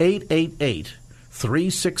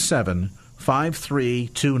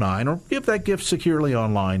 888-367-5329. Or give that gift securely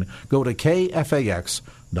online. Go to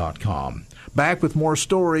KFAX.com. Back with more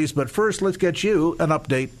stories, but first let's get you an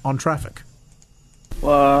update on traffic.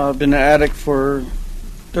 Well, I've been an addict for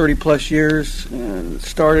 30-plus years. It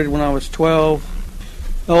started when I was 12.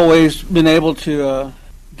 Always been able to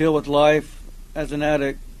deal with life as an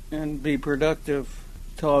addict and be productive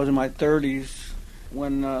until I was in my 30s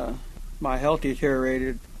when my health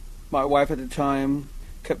deteriorated. My wife at the time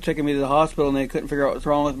kept taking me to the hospital, and they couldn't figure out what's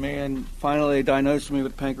wrong with me, and finally they diagnosed me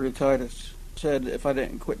with pancreatitis. Said if I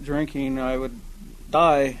didn't quit drinking, I would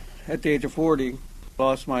die at the age of 40.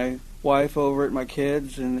 Lost my wife over it, my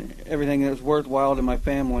kids, and everything that was worthwhile to my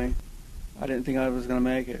family. I didn't think I was going to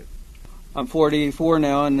make it. I'm 44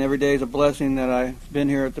 now, and every day is a blessing that I've been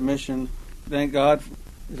here at the mission. Thank God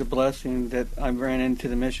it's a blessing that I ran into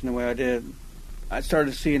the mission the way I did. I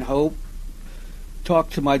started seeing hope.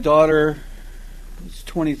 Talked to my daughter. She's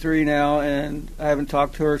 23 now, and I haven't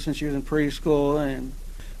talked to her since she was in preschool, and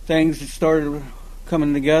things started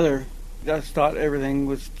coming together. I just thought everything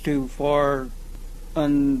was too far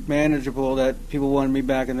unmanageable, that people wanted me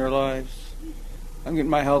back in their lives. I'm getting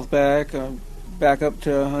my health back. I'm back up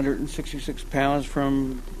to 166 pounds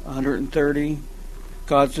from 130.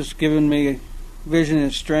 God's just given me vision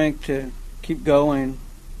and strength to keep going.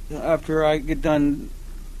 After I get done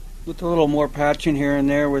with a little more patching here and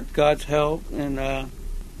there with God's help, and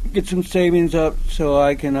get some savings up so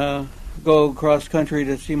I can go cross country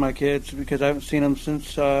to see my kids, because I haven't seen them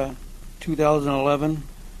since 2011.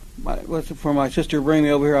 For my sister to bring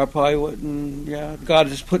me over here, I probably wouldn't. Yeah, God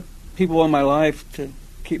has put people in my life to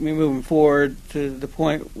keep me moving forward to the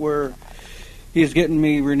point where He's getting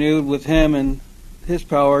me renewed with Him and His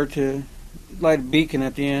power to light a beacon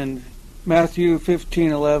at the end. Matthew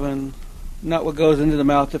 15:11. Not what goes into the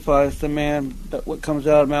mouth defiles the man, but what comes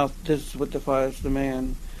out of the mouth, this is what defiles the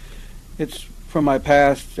man. It's from my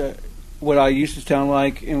past. What I used to sound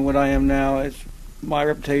like and what I am now is my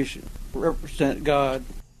reputation. Represent God.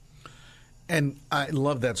 And I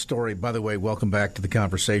love that story. By the way, welcome back to the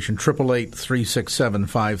conversation.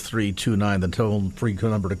 888-367-5329, the toll-free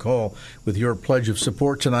number to call with your pledge of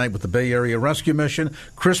support tonight with the Bay Area Rescue Mission.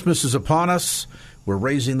 Christmas is upon us. We're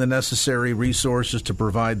raising the necessary resources to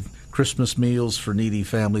provide Christmas meals for needy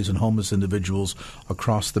families and homeless individuals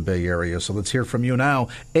across the Bay Area. So let's hear from you now.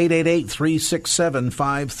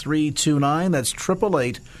 888-367-5329. That's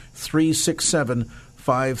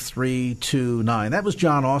 888-367-5329. That was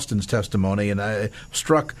John Austin's testimony, and I was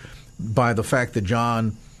struck by the fact that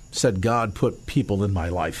John said, God put people in my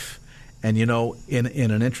life. And, you know, in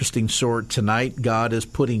an interesting sort, tonight, God is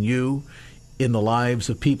putting you in the lives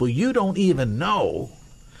of people you don't even know,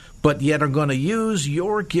 but yet are going to use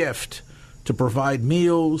your gift to provide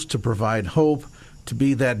meals, to provide hope, to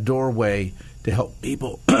be that doorway to help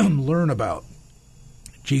people learn about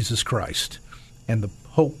Jesus Christ and the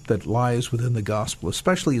hope that lies within the gospel,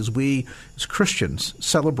 especially as we as Christians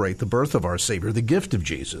celebrate the birth of our Savior, the gift of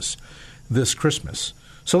Jesus, this Christmas.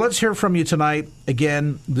 So let's hear from you tonight.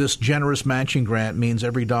 Again, this generous matching grant means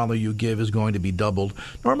every dollar you give is going to be doubled.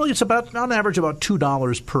 Normally it's on average, about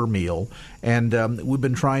 $2 per meal. And we've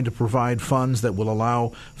been trying to provide funds that will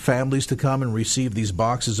allow families to come and receive these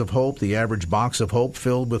boxes of hope, the average box of hope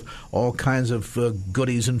filled with all kinds of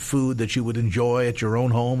goodies and food that you would enjoy at your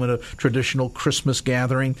own home at a traditional Christmas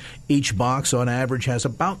gathering. Each box on average has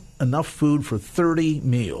about enough food for 30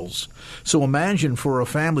 meals. So imagine for a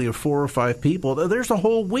family of 4 or 5 people, there's a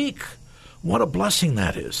whole week. What a blessing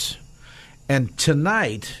that is. And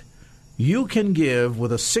tonight, you can give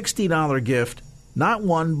with a $60 gift, not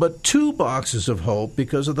 1, but 2 boxes of hope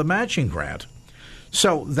because of the matching grant.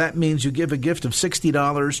 So that means you give a gift of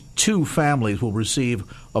 $60, 2 families will receive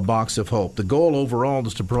a box of hope. The goal overall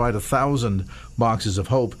is to provide 1,000 boxes of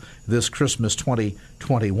hope this Christmas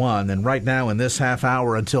 2021. And right now in this half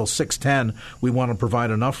hour until 6:10, we want to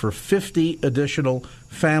provide enough for 50 additional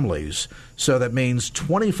families. So that means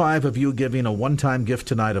 25 of you giving a one-time gift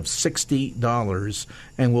tonight of $60,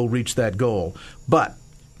 and we'll reach that goal. But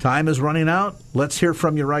time is running out. Let's hear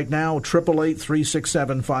from you right now.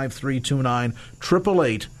 888-367-5329.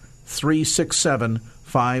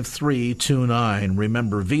 888-367-5329.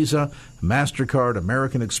 Remember, Visa, MasterCard,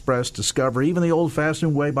 American Express, Discover, even the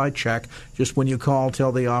old-fashioned way by check. Just when you call,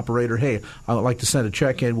 tell the operator, hey, I'd like to send a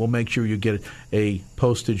check in. We'll make sure you get a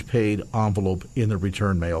postage-paid envelope in the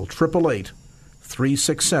return mail.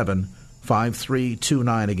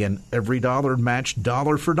 888-367-5329. Again, every dollar matched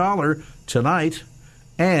dollar for dollar tonight.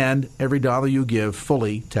 And every dollar you give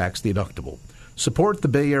fully tax-deductible. Support the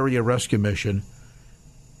Bay Area Rescue Mission,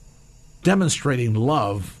 demonstrating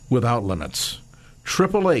love without limits.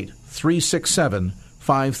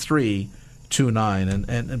 888-367-5329.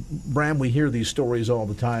 And Bram, we hear these stories all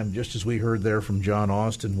the time, just as we heard there from John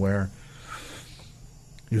Austin, where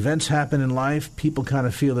events happen in life, people kind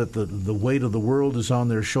of feel that the weight of the world is on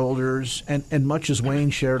their shoulders. And much as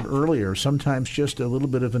Wayne shared earlier, sometimes just a little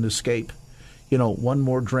bit of an escape. You know, one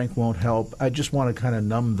more drink won't help. I just want to kind of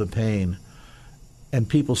numb the pain. And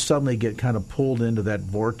people suddenly get kind of pulled into that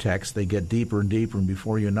vortex. They get deeper and deeper, and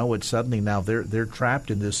before you know it, suddenly now they're trapped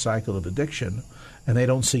in this cycle of addiction, and they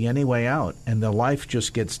don't see any way out. And their life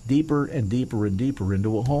just gets deeper and deeper and deeper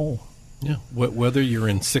into a hole. Yeah, whether you're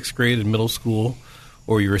in 6th grade in middle school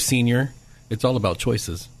or you're a senior, it's all about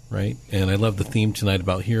choices, right? And I love the theme tonight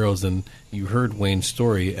about heroes, and you heard Wayne's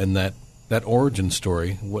story, and that origin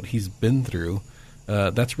story, what he's been through,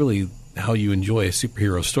 that's really how you enjoy a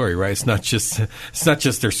superhero story, right? It's not just their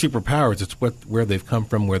superpowers; it's where they've come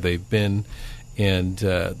from, where they've been, and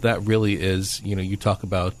that really is. You know, you talk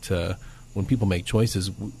about when people make choices.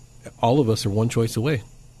 All of us are one choice away,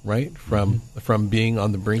 right, from being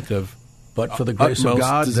on the brink of. But for the grace of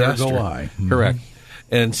God, disaster. there go I. Mm-hmm. Correct.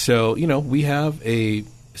 And so, you know, we have a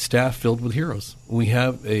staff filled with heroes. We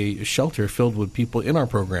have a shelter filled with people in our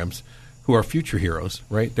programs who are future heroes,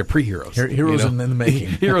 right? They're pre-heroes. Heroes in the making.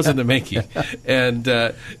 Heroes in the making. And,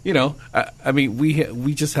 you know, I mean,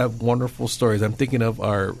 we just have wonderful stories. I'm thinking of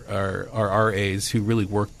our RAs who really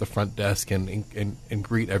work the front desk and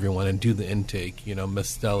greet everyone and do the intake. You know, Miss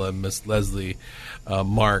Stella, Miss Leslie,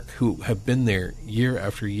 Mark, who have been there year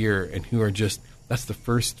after year and who are just, that's the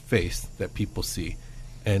first face that people see.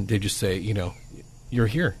 And they just say, you know, you're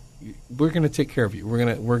here. We're going to take care of you.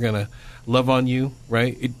 We're gonna love on you,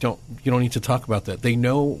 right? You don't need to talk about that. They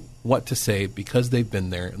know what to say because they've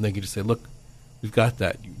been there, and they can just say, "Look, we've got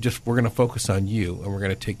that. We're going to focus on you, and we're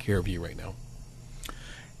going to take care of you right now."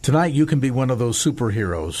 Tonight, you can be one of those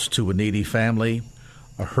superheroes to a needy family,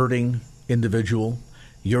 a hurting individual.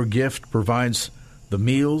 Your gift provides the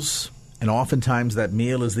meals, and oftentimes that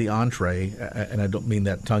meal is the entree, and I don't mean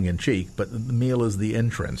that tongue-in-cheek, but the meal is the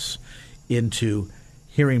entrance into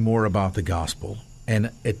hearing more about the gospel,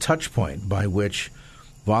 and a touch point by which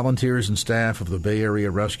volunteers and staff of the Bay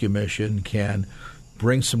Area Rescue Mission can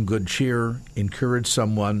bring some good cheer, encourage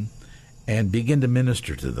someone, and begin to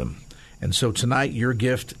minister to them. And so tonight, your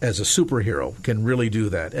gift as a superhero can really do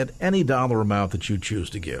that at any dollar amount that you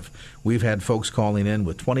choose to give. We've had folks calling in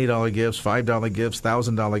with $20 gifts, $5 gifts,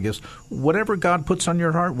 $1,000 gifts, whatever God puts on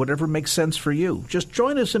your heart, whatever makes sense for you. Just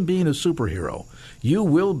join us in being a superhero. You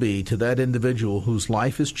will be to that individual whose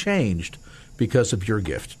life is changed because of your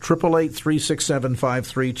gift.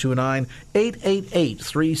 888-367-5329,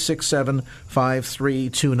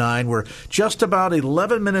 888-367-5329. We're just about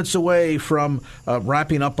 11 minutes away from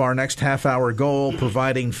wrapping up our next half-hour goal,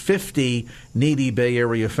 providing 50 needy Bay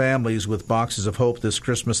Area families with Boxes of Hope this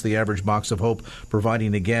Christmas. The average Box of Hope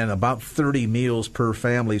providing, again, about 30 meals per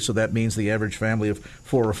family, so that means the average family of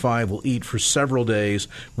 4 or 5 will eat for several days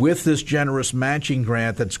with this generous matching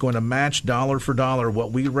grant that's going to match dollar for dollar.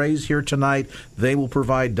 What we raise here tonight, they will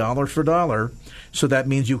provide dollar for dollar, so that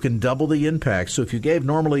means you can double the impact. So if you gave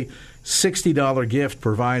normally $60 gift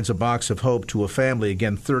provides a Box of Hope to a family,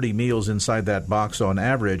 again, 30 meals inside that box on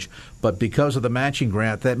average. But because of the matching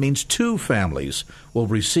grant, that means 2 families will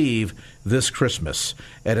receive this Christmas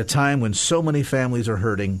at a time when so many families are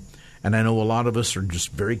hurting. And I know a lot of us are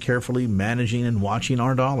just very carefully managing and watching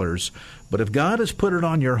our dollars. But if God has put it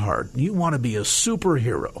on your heart, you want to be a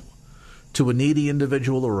superhero to a needy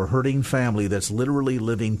individual or a hurting family that's literally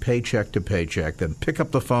living paycheck to paycheck, then pick up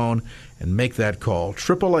the phone and make that call.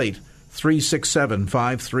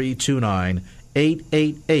 888-367-5329,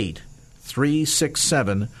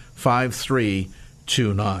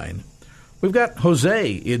 888-367-5329. We've got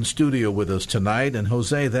Jose in studio with us tonight. And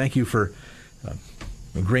Jose, thank you for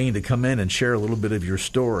agreeing to come in and share a little bit of your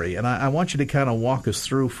story. And I want you to kind of walk us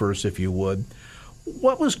through first, if you would.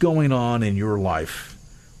 What was going on in your life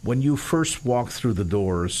when you first walked through the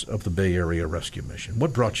doors of the Bay Area Rescue Mission?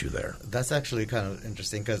 What brought you there? That's actually kind of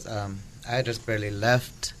interesting because I just barely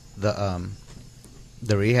left the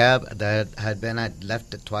rehab that I'd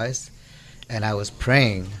left it twice, and I was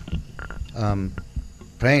praying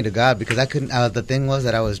to God because I couldn't. The thing was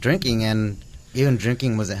that I was drinking, and even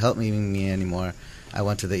drinking wasn't helping me anymore. I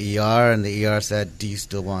went to the ER, and the ER said, "Do you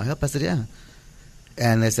still want help?" I said, "Yeah."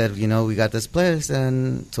 And they said, we got this place,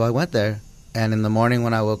 and so I went there. And in the morning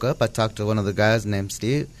when I woke up, I talked to one of the guys named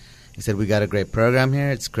Steve. He said, "We got a great program here.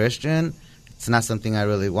 It's Christian. It's not something I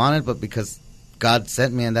really wanted, but because God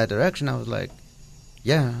sent me in that direction, I was like,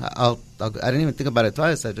 yeah, I'll I didn't even think about it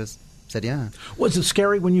twice. I just said, yeah." Was it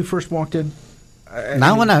scary when you first walked in?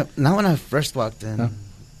 Not when I first walked in. Huh?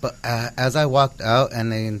 But as I walked out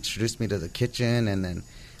and they introduced me to the kitchen, and then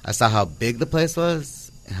I saw how big the place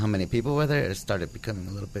was and how many people were there, it started becoming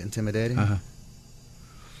a little bit intimidating. Uh-huh.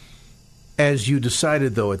 As you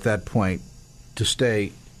decided, though, at that point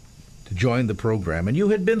to join the program, and you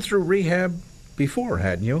had been through rehab before,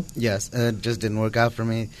 hadn't you? Yes, it just didn't work out for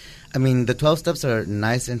me. I mean, the 12 steps are a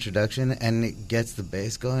nice introduction, and it gets the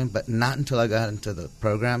base going, but not until I got into the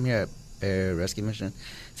program here at Bay Rescue Mission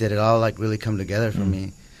did it all, really come together for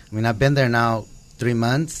me. I mean, I've been there now 3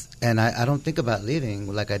 months, and I don't think about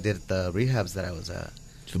leaving like I did at the rehabs that I was at.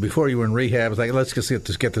 So before you were in rehab, it was like, let's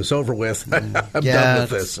just get this over with. I'm done with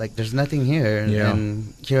this. Like, there's nothing here. Yeah.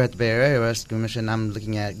 And here at the Bay Area Rescue Mission, I'm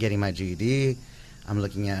looking at getting my GED. I'm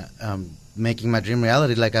looking at making my dream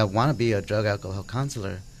reality. Like, I want to be a drug alcohol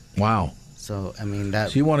counselor. Wow. So, I mean,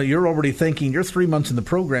 that... So you're already thinking, you're 3 months in the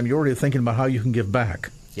program, you're already thinking about how you can give back.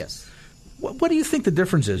 Yes. What do you think the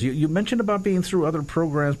difference is? You mentioned about being through other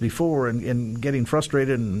programs before and getting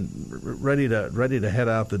frustrated and ready to head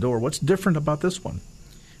out the door. What's different about this one?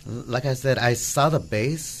 Like I said, I saw the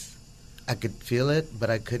base. I could feel it, but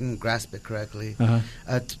I couldn't grasp it correctly. Uh-huh.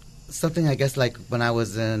 Something, I guess, like when I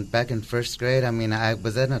was back in first grade, I mean, I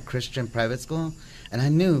was in a Christian private school, and I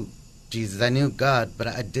knew Jesus, I knew God, but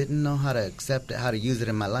I didn't know how to accept it, how to use it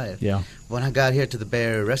in my life. Yeah. When I got here to the Bay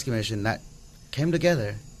Area Rescue Mission, that came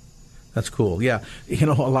together. That's cool. Yeah. A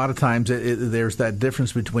lot of times there's that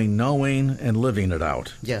difference between knowing and living it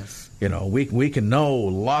out. Yes. We can know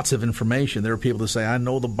lots of information. There are people that say, I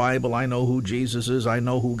know the Bible, I know who Jesus is, I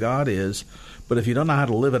know who God is. But if you don't know how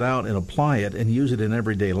to live it out and apply it and use it in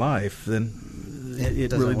everyday life, then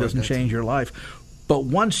it really doesn't change your life. But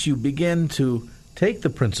once you begin to take the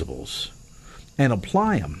principles and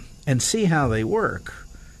apply them and see how they work,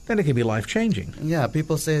 then it can be life-changing. Yeah,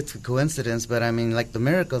 people say it's a coincidence, but I mean, like the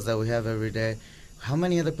miracles that we have every day, how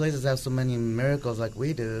many other places have so many miracles like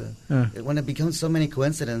we do? When it becomes so many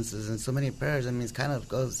coincidences and so many prayers, I mean, it kind of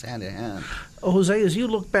goes hand in hand. Jose, as you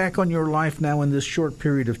look back on your life now in this short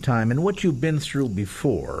period of time and what you've been through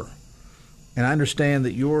before, and I understand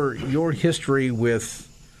that your history with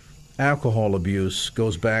alcohol abuse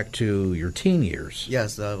goes back to your teen years.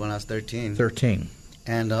 Yes, when I was 13. 13.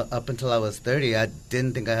 And up until I was 30, I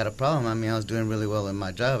didn't think I had a problem. I mean, I was doing really well in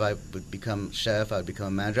my job. I would become chef. I would become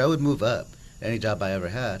a manager. I would move up any job I ever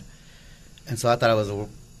had. And so I thought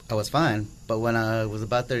I was fine. But when I was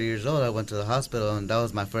about 30 years old, I went to the hospital, and that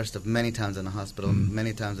was my first of many times in the hospital,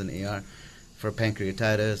 many times in the ER, for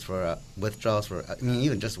pancreatitis, for withdrawals.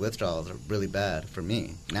 Even just withdrawals are really bad for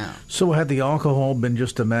me now. So had the alcohol been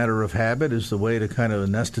just a matter of habit as the way to kind of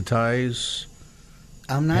anesthetize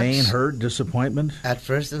I'm not pain, hurt, disappointment? At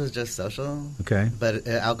first, it was just social. Okay. But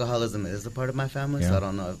alcoholism is a part of my family, so I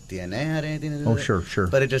don't know if DNA had anything to do with it. Oh, sure.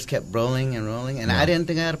 But it just kept rolling and rolling, and I didn't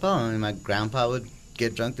think I had a problem. I mean, my grandpa would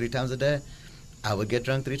get drunk 3 times a day. I would get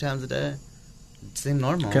drunk 3 times a day. It seemed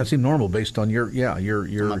normal. It seemed normal based on your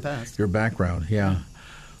my past. Your background. Yeah.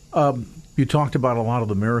 You talked about a lot of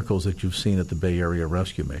the miracles that you've seen at the Bay Area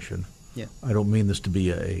Rescue Mission. Yeah. I don't mean this to be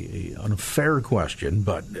an unfair question,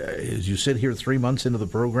 but as you sit here 3 months into the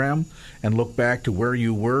program and look back to where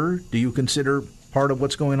you were, do you consider part of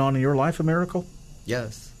what's going on in your life a miracle?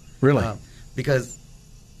 Yes. Really? Because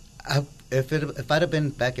if I'd have been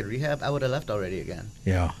back at rehab, I would have left already again.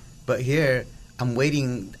 Yeah. But here, I'm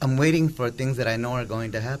waiting for things that I know are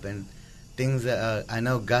going to happen, things that I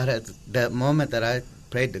know God has. That moment that I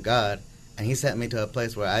prayed to God, and He sent me to a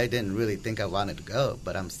place where I didn't really think I wanted to go,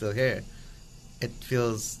 but I'm still here. It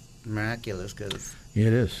feels miraculous because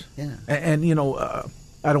it is. Yeah. And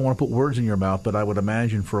I don't want to put words in your mouth, but I would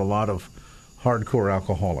imagine for a lot of hardcore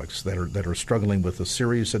alcoholics that are struggling with a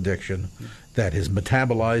serious addiction that is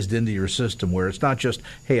metabolized into your system, where it's not just,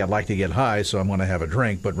 hey, I'd like to get high, so I'm going to have a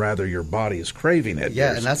drink, but rather your body is craving it.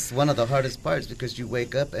 Yeah, and that's one of the hardest parts because you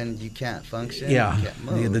wake up and you can't function. Yeah, you can't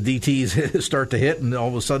move. The DTs start to hit, and all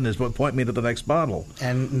of a sudden it's what point me to the next bottle.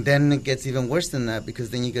 And then it gets even worse than that because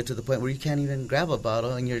then you get to the point where you can't even grab a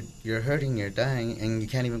bottle, and you're hurting, you're dying, and you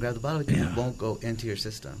can't even grab the bottle because it won't go into your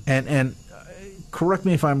system. And correct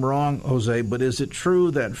me if I'm wrong, Jose, but is it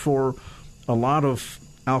true that for a lot of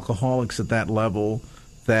alcoholics at that level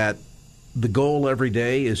that the goal every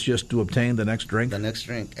day is just to obtain the next drink? The next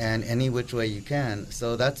drink, and any which way you can.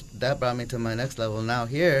 So that brought me to my next level. Now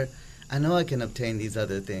here, I know I can obtain these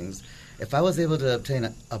other things. If I was able to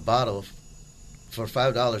obtain a bottle for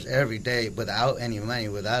 $5 every day without any money,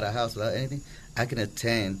 without a house, without anything, I can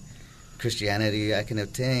obtain Christianity. I can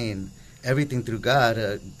obtain everything through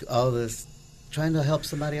God, all this, trying to help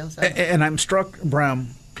somebody else out. And I'm struck, Bram,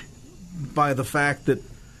 by the fact that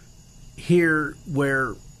here,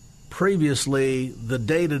 where previously the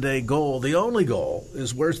day-to-day goal, the only goal,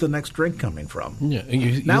 is where's the next drink coming from? Yeah.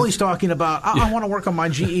 Now he's talking about, I want to work on my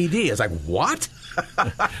GED. It's like, what?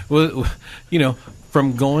 Well,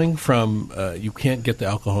 from going from you can't get the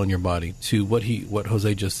alcohol in your body to what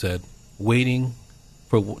Jose just said, waiting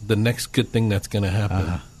for the next good thing that's going to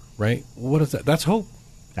happen, right? What is that? That's hope.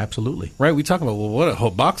 Absolutely. Right? We talk about, well, what a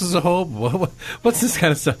hope? Boxes of hope? What's this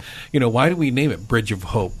kind of stuff? Why do we name it Bridge of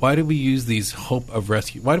Hope? Why do we use these hope of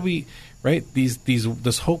rescue? Why do we, right,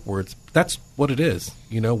 this hope words? That's what it is.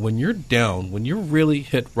 When you're down, when you really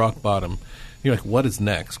hit rock bottom, you're like, what is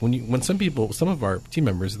next? When some of our team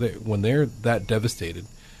members, when they're that devastated,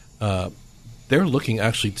 they're looking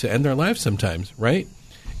actually to end their lives sometimes, right?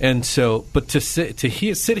 And so, but to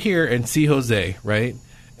sit here and see Jose, right,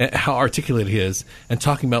 how articulate he is, and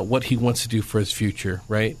talking about what he wants to do for his future,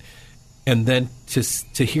 right? And then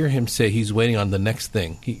to hear him say he's waiting on the next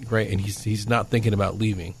thing, right? And he's not thinking about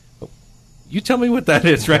leaving. You tell me what that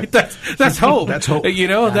is, right? That's hope. That's hope.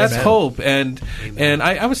 That's hope. And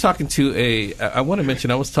I was talking to I want to mention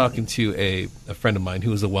I was talking to a friend of mine who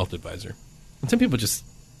was a wealth advisor. And some people just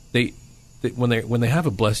when they have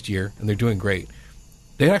a blessed year and they're doing great,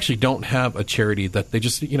 they actually don't have a charity that they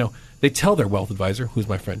just, they tell their wealth advisor, who's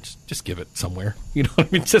my friend, just give it somewhere. You know what I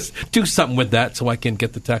mean? Just do something with that so I can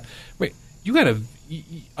get the tax. Wait,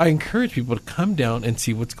 I encourage people to come down and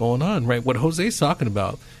see what's going on, right? What Jose's talking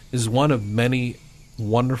about is one of many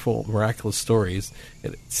wonderful, miraculous stories.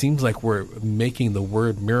 It seems like we're making the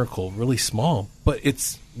word miracle really small, but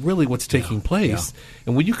it's really what's taking place. Yeah.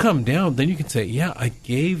 And when you come down, then you can say, yeah, I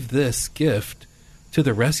gave this gift to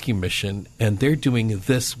the rescue mission, and they're doing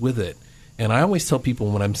this with it. And I always tell people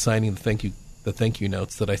when I'm signing the thank you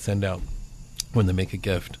notes that I send out when they make a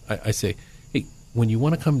gift, I say, hey, when you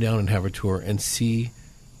want to come down and have a tour and see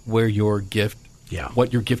where your gift,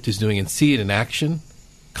 what your gift is doing, and see it in action,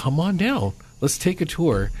 come on down. Let's take a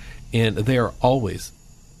tour. And they are always,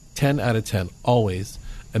 10 out of 10, always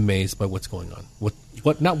amazed by what's going on.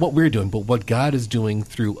 What not what we're doing, but what God is doing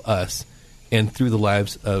through us and through the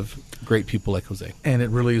lives of great people like Jose. And it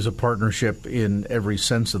really is a partnership in every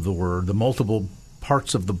sense of the word. The multiple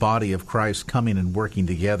parts of the body of Christ coming and working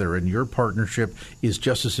together. And your partnership is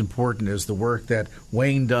just as important as the work that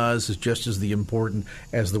Wayne does, is just as important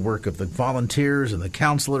as the work of the volunteers and the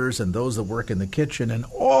counselors and those that work in the kitchen and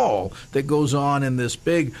all that goes on in this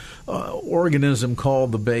big organism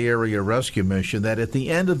called the Bay Area Rescue Mission, that at the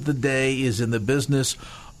end of the day is in the business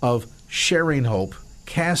of sharing hope,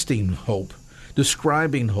 casting hope,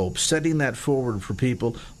 describing hope, setting that forward for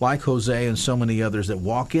people like Jose and so many others that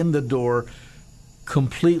walk in the door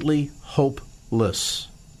completely hopeless.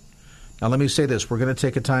 Now, let me say this. We're going to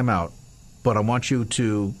take a time out, but I want you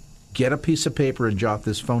to get a piece of paper and jot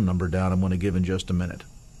this phone number down I'm going to give in just a minute.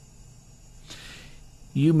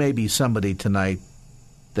 You may be somebody tonight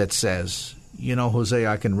that says, you know, Jose,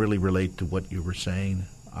 I can really relate to what you were saying.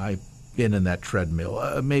 I've been in that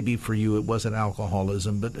treadmill. Maybe for you it wasn't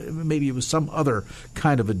alcoholism, but maybe it was some other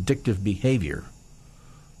kind of addictive behavior.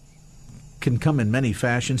 Can come in many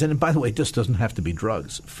fashions. And by the way, it just doesn't have to be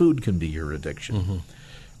drugs. Food can be your addiction. Mm-hmm.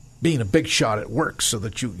 Being a big shot at work so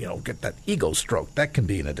that you get that ego stroke, that can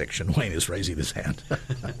be an addiction. Wayne is raising his hand.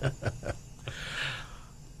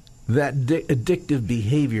 That addictive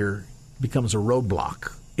behavior becomes a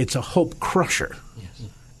roadblock. It's a hope crusher. Yes.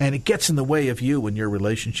 And it gets in the way of you and your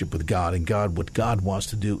relationship with God and what God wants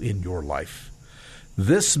to do in your life.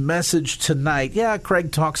 This message tonight,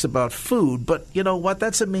 Craig talks about food, but you know what?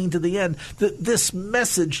 That's a mean to the end. This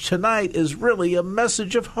message tonight is really a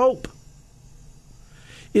message of hope.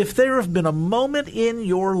 If there have been a moment in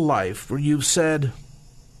your life where you've said,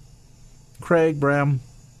 Craig, Bram,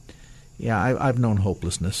 I've known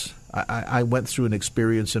hopelessness. I went through an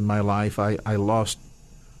experience in my life. I lost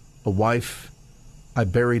a wife. I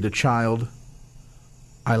buried a child.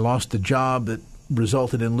 I lost a job that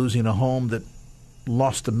resulted in losing a home, that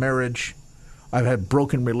lost a marriage. I've had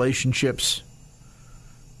broken relationships.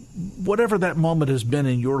 Whatever that moment has been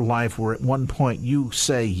in your life where at one point you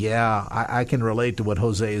say, I can relate to what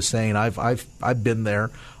Jose is saying. I've been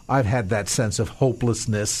there. I've had that sense of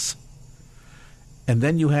hopelessness. And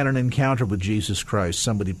then you had an encounter with Jesus Christ.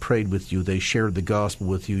 Somebody prayed with you. They shared the gospel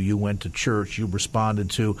with you. You went to church. You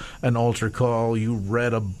responded to an altar call. You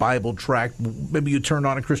read a Bible tract. Maybe you turned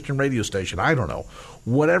on a Christian radio station. I don't know.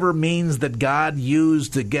 Whatever means that God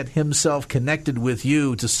used to get himself connected with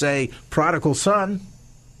you to say, prodigal son,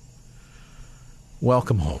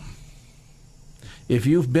 welcome home. If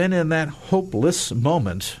you've been in that hopeless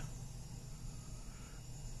moment,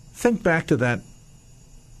 think back to that,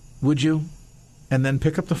 would you? And then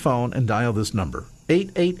pick up the phone and dial this number,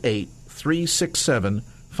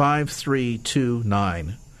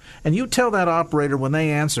 888-367-5329. And you tell that operator when they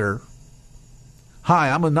answer, hi,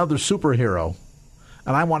 I'm another superhero,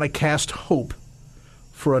 and I want to cast hope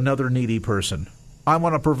for another needy person. I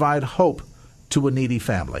want to provide hope to a needy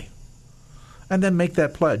family. And then make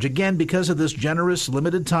that pledge. Again, because of this generous,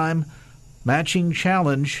 limited-time matching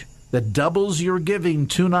challenge that doubles your giving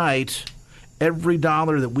tonight, every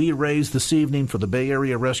dollar that we raise this evening for the Bay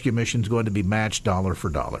Area Rescue Mission is going to be matched dollar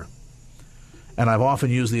for dollar. And I've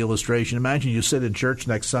often used the illustration. Imagine you sit in church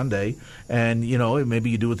next Sunday and,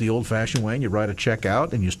 maybe you do it the old-fashioned way and you write a check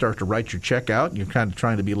out and you start to write your check out and you're kind of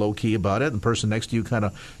trying to be low-key about it. And the person next to you kind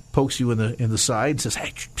of pokes you in the side and says,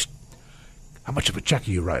 hey, how much of a check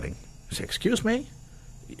are you writing? You say, excuse me?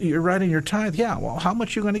 You're writing your tithe? Yeah, well, how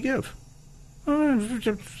much are you going to give?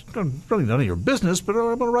 Really none of your business, but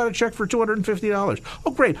I'm going to write a check for $250.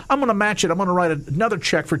 Oh, great. I'm going to match it. I'm going to write another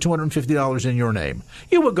check for $250 in your name.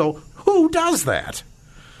 You would go, who does that?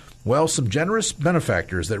 Well, some generous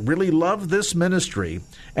benefactors that really love this ministry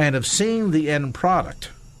and have seen the end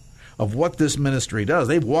product of what this ministry does.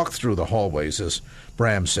 They've walked through the hallways, as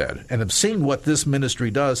Bram said, and have seen what this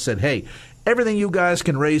ministry does, said, hey, everything you guys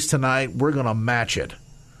can raise tonight, we're going to match it,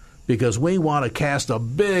 because we want to cast a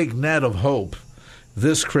big net of hope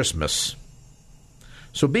this Christmas.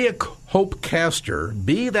 So be a hope caster.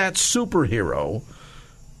 Be that superhero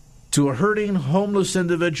to a hurting, homeless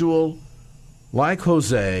individual like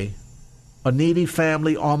Jose, a needy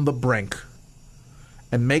family on the brink.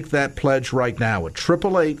 And make that pledge right now at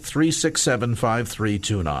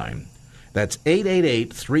 888-367-5329. That's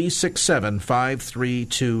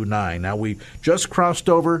 888-367-5329. Now, we just crossed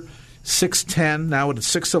over 6:10. Now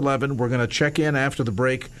it's 6:11. We're going to check in after the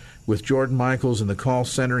break with Jordan Michaels in the call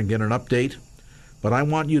center and get an update. But I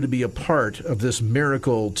want you to be a part of this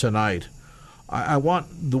miracle tonight. I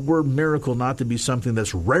want the word miracle not to be something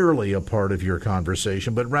that's rarely a part of your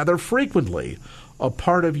conversation, but rather frequently a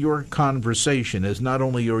part of your conversation, as not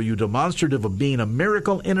only are you demonstrative of being a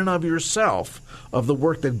miracle in and of yourself, of the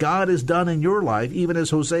work that God has done in your life, even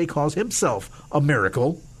as Jose calls himself a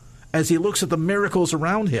miracle, as he looks at the miracles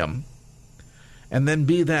around him, and then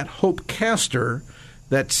be that hope caster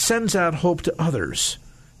that sends out hope to others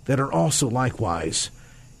that are also likewise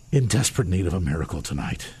in desperate need of a miracle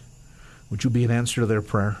tonight. Would you be an answer to their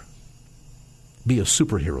prayer? Be a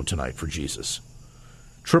superhero tonight for Jesus.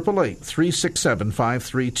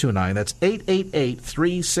 888-367-5329. That's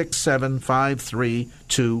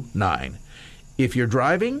 888-367-5329. If you're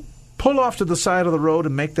driving, pull off to the side of the road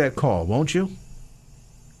and make that call, won't you?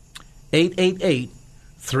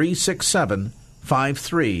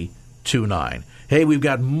 888-367-5329. 5329. Hey, we've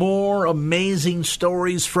got more amazing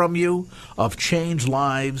stories from you of changed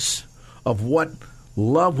lives, of what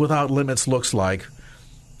love without limits looks like,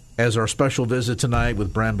 as our special visit tonight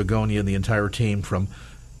with Bram Begonia and the entire team from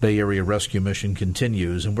Bay Area Rescue Mission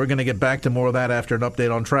continues. And we're going to get back to more of that after an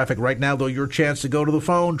update on traffic. Right now, though, your chance to go to the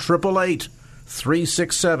phone,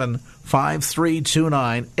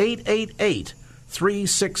 888-367-5329,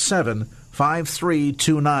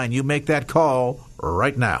 888-367-5329. You make that call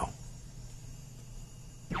right now.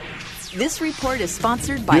 This report is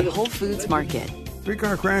sponsored by Whole Foods Market.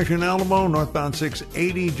 Three-car crash in Alamo, northbound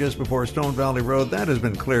 680, just before Stone Valley Road. That has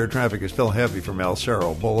been cleared. Traffic is still heavy from El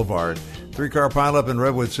Cerro Boulevard. Three-car pileup in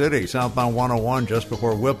Redwood City, southbound 101, just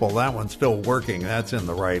before Whipple. That one's still working. That's in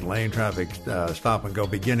the right lane. Traffic stop and go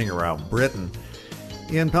beginning around Britain.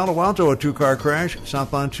 In Palo Alto, a two-car crash,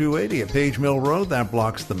 southbound 280 at Page Mill Road. That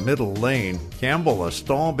blocks the middle lane. Campbell, a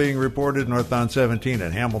stall being reported northbound 17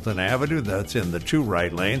 at Hamilton Avenue. That's in the two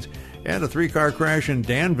right lanes. And a three-car crash in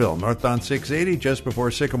Danville, northbound 680, just before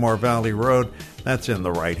Sycamore Valley Road. That's in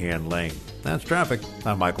the right-hand lane. That's traffic.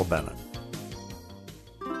 I'm Michael Bennett.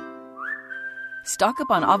 Stock up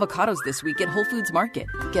on avocados this week at Whole Foods Market.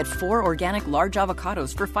 Get 4 organic large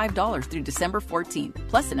avocados for $5 through December 14th,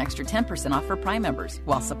 plus an extra 10% off for Prime members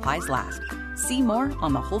while supplies last. See more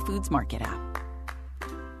on the Whole Foods Market app.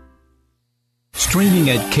 Streaming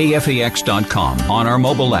at KFAX.com on our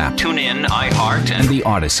mobile app. Tune in, iHeart, and the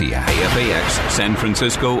Odyssey app. KFAX, San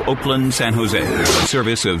Francisco, Oakland, San Jose. A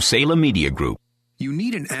service of Salem Media Group. You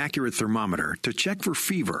need an accurate thermometer to check for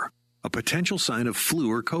fever, a potential sign of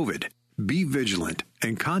flu or COVID. Be vigilant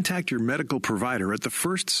and contact your medical provider at the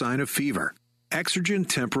first sign of fever. Exergen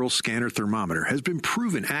Temporal Scanner Thermometer has been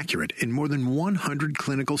proven accurate in more than 100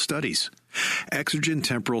 clinical studies. Exergen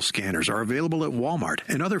Temporal Scanners are available at Walmart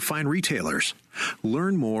and other fine retailers.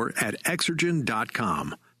 Learn more at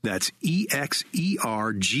Exergen.com. That's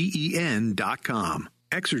EXERGEN.com.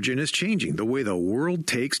 Exergen is changing the way the world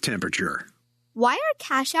takes temperature. Why are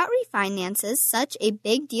cash-out refinances such a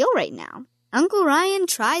big deal right now? Uncle Ryan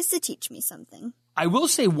tries to teach me something. I will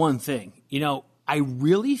say one thing. I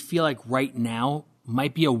really feel like right now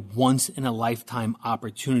might be a once-in-a-lifetime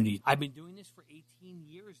opportunity. I've been doing this for 18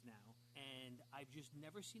 years now, and I've just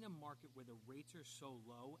never seen a market where the rates are so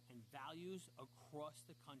low and values across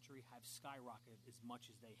the country have skyrocketed as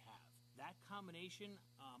much as they have. That combination,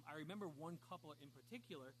 I remember one couple in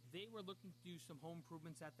particular, they were looking to do some home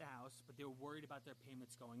improvements at the house, but they were worried about their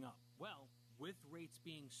payments going up. Well, with rates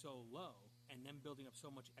being so low and them building up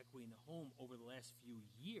so much equity in the home over the last few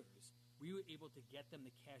years, we were able to get them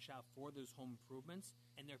to cash out for those home improvements,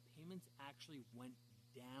 and their payments actually went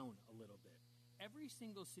down a little bit. Every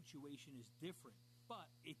single situation is different, but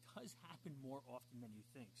it does happen more often than you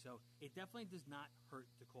think. So it definitely does not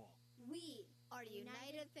hurt to call. We are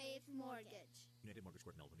United Faith Mortgage. United Mortgage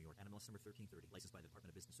Corp, Melville, New York. NMLS number 1330. Licensed by the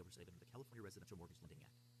Department of Business Oversight under the California Residential Mortgage Lending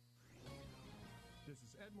Act. This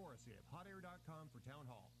is Ed Morrissey at HotAir.com for Town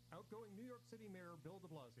Hall. Outgoing New York City Mayor Bill de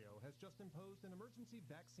Blasio has just imposed an emergency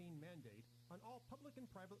vaccine mandate on all public and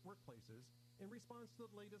private workplaces in response to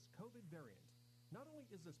the latest COVID variant. Not only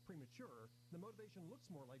is this premature, the motivation looks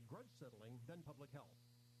more like grudge settling than public health.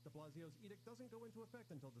 De Blasio's edict doesn't go into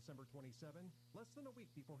effect until December 27, less than a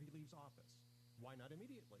week before he leaves office. Why not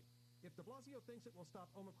immediately? If de Blasio thinks it will stop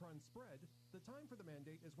Omicron's spread, the time for the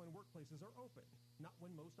mandate is when workplaces are open, not when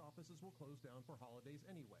most offices will close down for holidays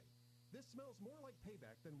anyway. This smells more like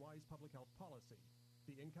payback than wise public health policy.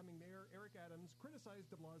 The incoming mayor, Eric Adams, criticized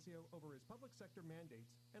de Blasio over his public sector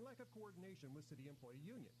mandates and lack of coordination with city employee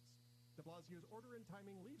unions. De Blasio's order and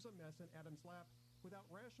timing leaves a mess in Adams' lap without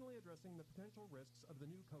rationally addressing the potential risks of the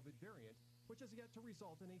new COVID variant, which has yet to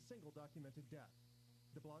result in a single documented death.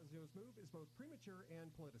 De Blasio's move is both premature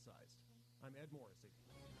and politicized. I'm Ed Morrissey.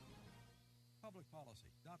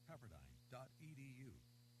 Publicpolicy.pepperdine.edu.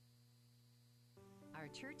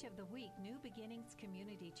 Our Church of the Week, New Beginnings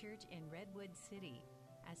Community Church in Redwood City.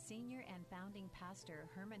 As senior and founding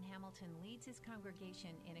pastor, Herman Hamilton leads his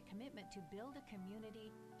congregation in a commitment to build a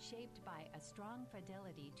community shaped by a strong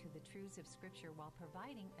fidelity to the truths of Scripture while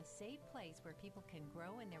providing a safe place where people can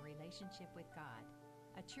grow in their relationship with God.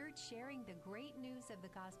 A church sharing the great news of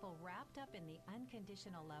the gospel wrapped up in the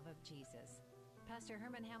unconditional love of Jesus. Pastor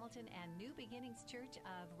Herman Hamilton and New Beginnings Church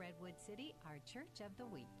of Redwood City, our Church of the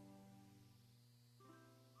Week.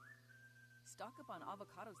 Stock up on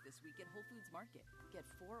avocados this week at Whole Foods Market. Get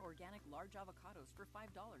 4 organic large avocados for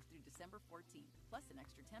 $5 through December 14th, plus an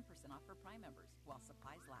extra 10% off for Prime members while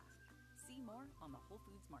supplies last. See more on the Whole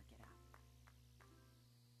Foods Market app.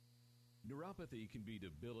 Neuropathy can be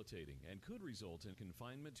debilitating and could result in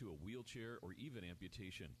confinement to a wheelchair or even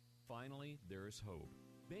amputation. Finally, there is hope.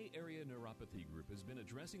 Bay Area Neuropathy Group has been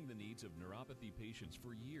addressing the needs of neuropathy patients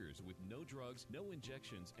for years with no drugs, no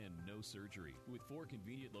injections, and no surgery. With 4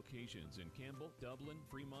 convenient locations in Campbell, Dublin,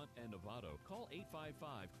 Fremont, and Novato, call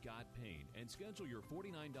 855-GOT-PAIN and schedule your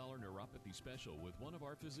 $49 neuropathy special with one of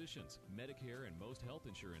our physicians. Medicare and most health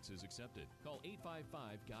insurance is accepted. Call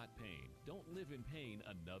 855-GOT-PAIN. Don't live in pain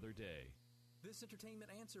another day. This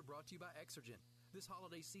entertainment answer brought to you by Exergen. This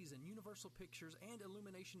holiday season, Universal Pictures and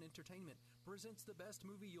Illumination Entertainment presents the best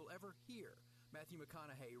movie you'll ever hear. Matthew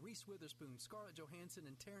McConaughey, Reese Witherspoon, Scarlett Johansson,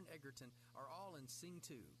 and Taron Egerton are all in Sing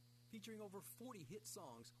 2, featuring over 40 hit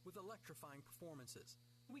songs with electrifying performances.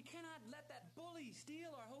 We cannot let that bully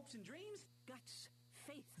steal our hopes and dreams. Guts,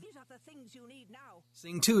 faith, these are the things you need now.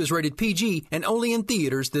 Sing 2 is rated PG and only in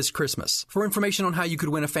theaters this Christmas. For information on how you could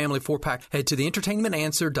win a family 4-pack, head to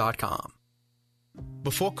theentertainmentanswer.com.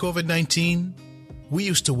 Before COVID-19, we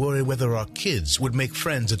used to worry whether our kids would make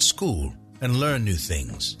friends at school and learn new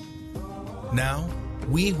things. Now,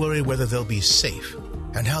 we worry whether they'll be safe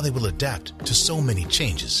and how they will adapt to so many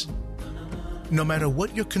changes. No matter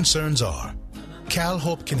what your concerns are,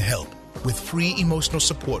 CalHope can help with free emotional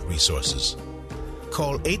support resources.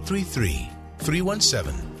 Call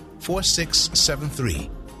 833-317-4673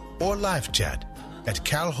 or live chat at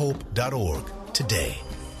calhope.org today.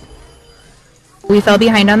 We fell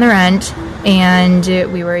behind on the rent and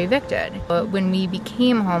we were evicted. But when we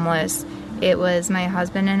became homeless, it was my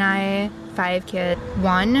husband and I, 5 kids,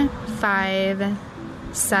 1, 5,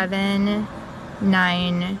 7,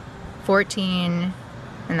 9, 14,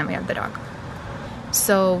 and then we have the dog.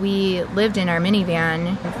 So we lived in our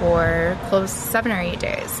minivan for close 7 or 8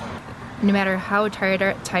 days. No matter how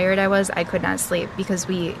tired I was, I could not sleep because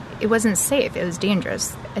it wasn't safe. It was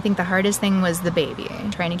dangerous. I think the hardest thing was the baby,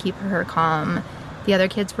 trying to keep her calm. The other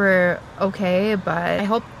kids were okay, but I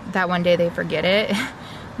hope that one day they forget it.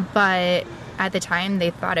 But at the time,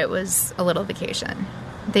 they thought it was a little vacation.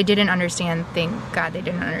 They didn't understand. Thank God they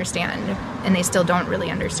didn't understand. And they still don't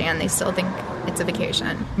really understand. They still think it's a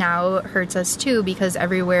vacation. Now it hurts us too because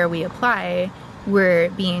everywhere we apply, we're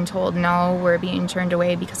being told no, we're being turned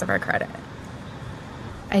away because of our credit.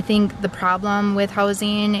 I think the problem with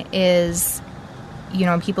housing is,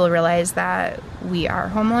 people realize that we are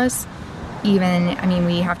homeless. We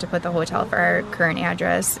have to put the hotel for our current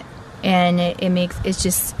address, and it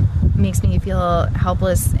just makes me feel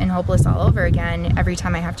helpless and hopeless all over again every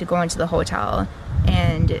time I have to go into the hotel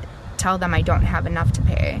and tell them I don't have enough to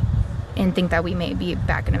pay and think that we may be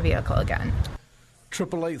back in a vehicle again.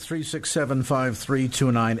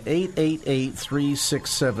 888-367-5329,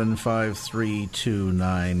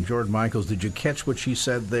 888-367-5329. Jordan Michaels, did you catch what she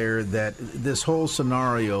said there, that this whole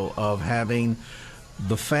scenario of having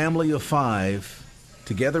the family of 5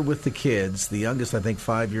 together with the kids, the youngest, I think,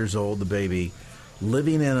 5 years old, the baby,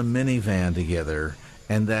 living in a minivan together,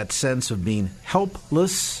 and that sense of being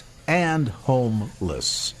helpless and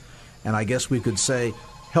homeless. And I guess we could say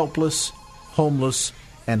helpless, homeless,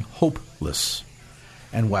 and hopeless.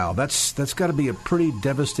 And wow, that's got to be a pretty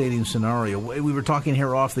devastating scenario. We were talking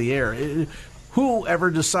here off the air. Who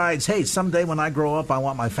ever decides, hey, someday when I grow up, I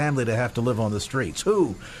want my family to have to live on the streets?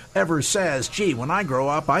 Who ever says, gee, when I grow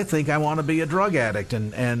up, I think I want to be a drug addict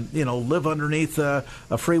and live underneath a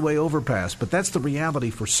freeway overpass? But that's the reality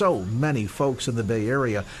for so many folks in the Bay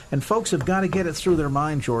Area. And folks have got to get it through their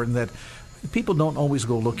mind, Jordan, that people don't always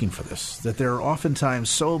go looking for this, that there are oftentimes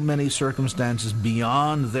so many circumstances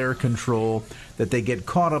beyond their control that they get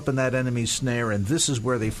caught up in that enemy's snare, and this is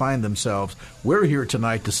where they find themselves. We're here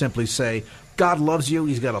tonight to simply say, God loves you.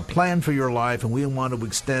 He's got a plan for your life, and we want to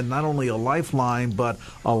extend not only a lifeline, but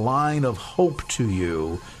a line of hope to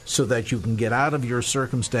you so that you can get out of your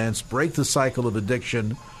circumstance, break the cycle of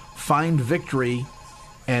addiction, find victory,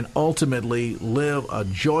 and ultimately live a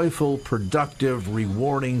joyful, productive,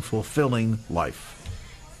 rewarding, fulfilling life.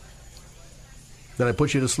 Did I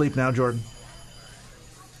put you to sleep now, Jordan?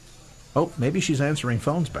 Oh, maybe she's answering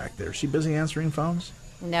phones back there. Is she busy answering phones?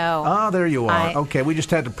 No. Ah, there you are. Okay, we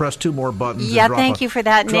just had to press 2 more buttons. Yeah, and thank you for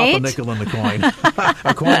that, Nate. Drop a nickel in the coin.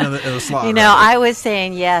 A coin in the slot. I was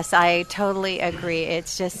saying yes. I totally agree.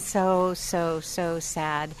 It's just so, so, so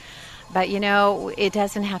sad. But, it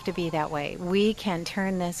doesn't have to be that way. We can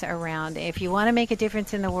turn this around. If you want to make a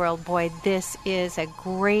difference in the world, boy, this is a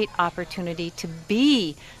great opportunity to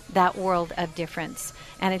be that world of difference.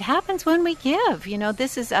 And it happens when we give.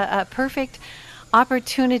 This is a perfect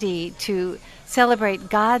opportunity to celebrate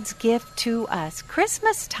God's gift to us,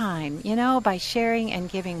 Christmas time, by sharing and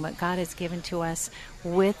giving what God has given to us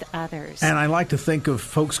with others. And I like to think of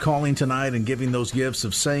folks calling tonight and giving those gifts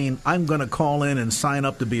of saying, I'm going to call in and sign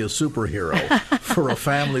up to be a superhero for a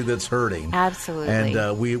family that's hurting. Absolutely.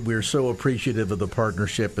 And we're so appreciative of the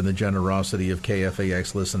partnership and the generosity of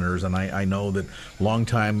KFAX listeners. And I know that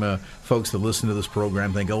longtime folks that listen to this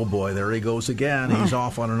program think, oh boy, there he goes again. He's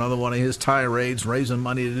off on another one of his tirades, raising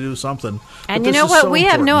money to do something. And you know what? We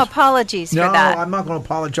have no apologies for that. No, I'm not going to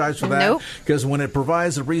apologize for that. Nope. Because when it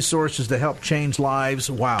provides the resources to help change lives,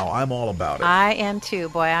 wow, I'm all about it. I am too.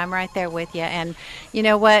 Boy, I'm right there with you. And you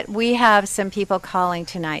know what? We have some people calling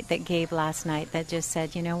tonight that gave last night that just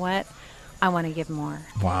said, you know what? I want to give more.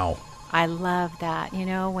 Wow. I love that.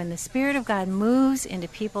 When the Spirit of God moves into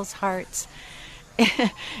people's hearts,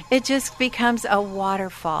 it just becomes a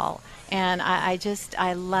waterfall. And I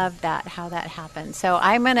love that, how that happens. So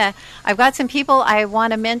I've got some people I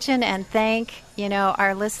want to mention and thank.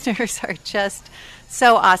 Our listeners are just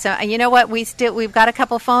so awesome. And you know what? We've got a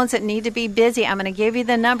couple phones that need to be busy. I'm going to give you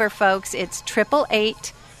the number, folks. It's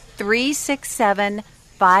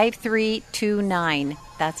 888-367-5329.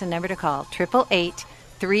 That's a number to call.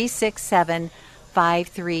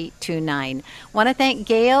 888-367-5329. Want to thank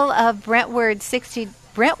Gail of Brentwood,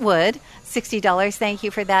 $60. Thank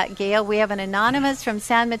you for that, Gail. We have an anonymous from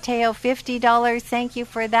San Mateo, $50. Thank you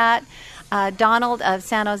for that. Donald of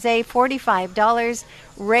San Jose, $45.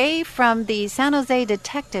 Ray from the San Jose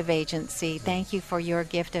Detective Agency, thank you for your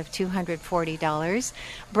gift of $240.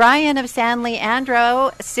 Brian of San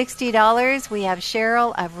Leandro, $60. We have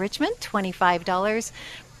Cheryl of Richmond, $25.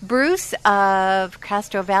 Bruce of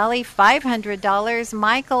Castro Valley, $500.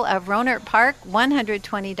 Michael of Rohnert Park,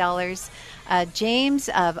 $120. James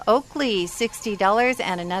of Oakley, $60.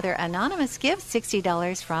 And another anonymous gift,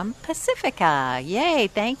 $60 from Pacifica. Yay,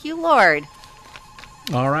 thank you, Lord.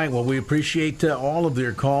 All right. Well, we appreciate all of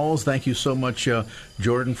their calls. Thank you so much,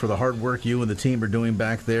 Jordan, for the hard work you and the team are doing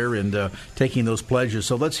back there and taking those pledges.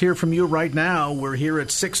 So let's hear from you right now. We're here at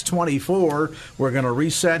 6:24. We're going to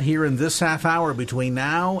reset here in this half hour between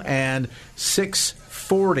now and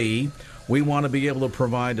 6:40. We want to be able to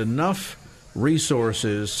provide enough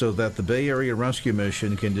resources so that the Bay Area Rescue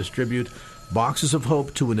Mission can distribute boxes of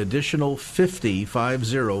hope to an additional 50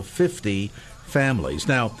 families.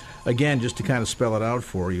 Now, again, just to kind of spell it out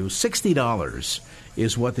for you, $60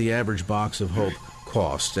 is what the average box of hope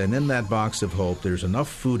costs. And in that box of hope, there's enough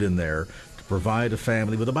food in there to provide a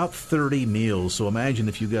family with about 30 meals. So imagine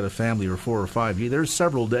if you've got a family of 4 or 5, there's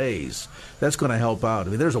several days. That's going to help out.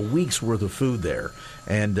 I mean, there's a week's worth of food there.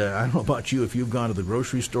 And I don't know about you, if you've gone to the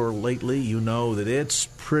grocery store lately, you know that it's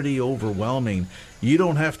pretty overwhelming. You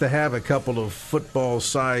don't have to have a couple of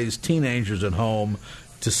football-sized teenagers at home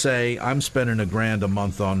to say, I'm spending $1,000 a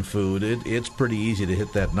month on food. It's pretty easy to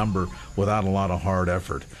hit that number without a lot of hard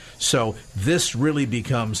effort. So this really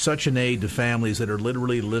becomes such an aid to families that are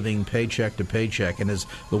literally living paycheck to paycheck. And as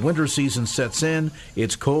the winter season sets in,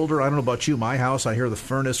 it's colder. I don't know about you. My house, I hear the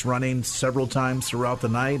furnace running several times throughout the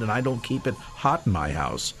night, and I don't keep it hot in my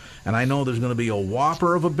house. And I know there's going to be a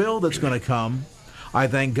whopper of a bill that's going to come. I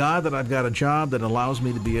thank God that I've got a job that allows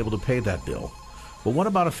me to be able to pay that bill. But what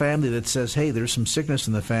about a family that says, hey, there's some sickness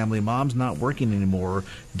in the family, mom's not working anymore,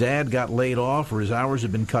 dad got laid off, or his hours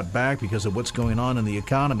have been cut back because of what's going on in the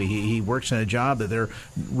economy. He works in a job that they're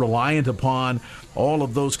reliant upon all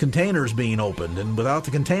of those containers being opened. And without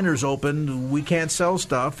the containers opened, we can't sell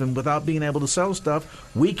stuff. And without being able to sell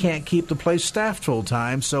stuff, we can't keep the place staffed full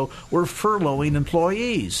time. So we're furloughing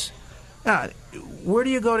employees. Now, where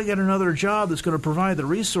do you go to get another job that's going to provide the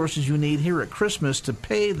resources you need here at Christmas to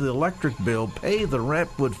pay the electric bill, pay the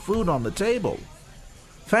rent, put food on the table?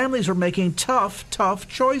 Families are making tough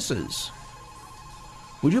choices.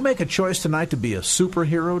 Would you make a choice tonight to be a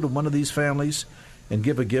superhero to one of these families and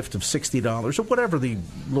give a gift of $60 or whatever the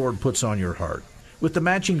Lord puts on your heart? With the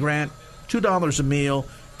matching grant, $2 a meal,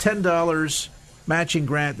 $10 matching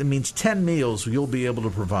grant, that means 10 meals you'll be able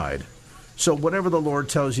to provide. So whatever the Lord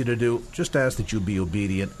tells you to do, just ask that you be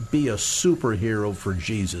obedient. Be a superhero for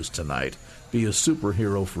Jesus tonight. Be a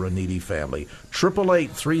superhero for a needy family.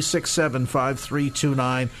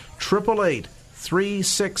 888-367-5329.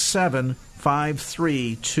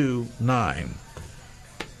 888-367-5329.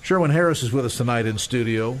 Sherwin Harris is with us tonight in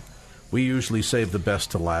studio. We usually save the best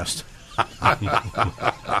to last.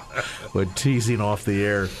 We're teasing off the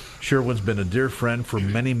air. Sherwin's been a dear friend for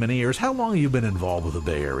many, many years. How long have you been involved with the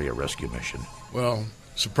Bay Area Rescue Mission? Well,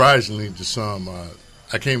 surprisingly to some,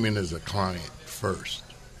 I came in as a client first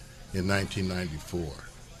in 1994,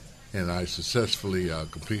 and I successfully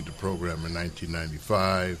completed the program in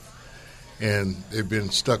 1995, and they've been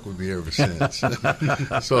stuck with me ever since.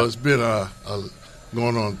 So it's been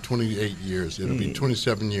going on 28 years. It'll be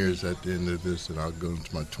 27 years at the end of this, and I'll go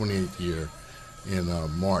into my 28th year in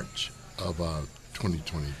March of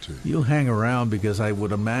 2022. You hang around because I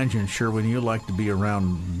would imagine, Sherwin, you like to be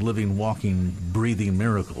around living, walking, breathing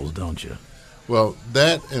miracles, don't you? Well,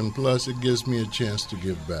 that, and plus it gives me a chance to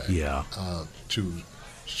give back. Yeah. To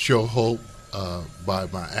show hope by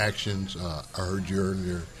my actions. I heard you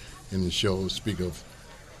earlier in the show speak of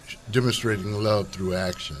demonstrating love through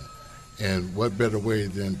action. And what better way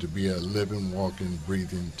than to be a living, walking,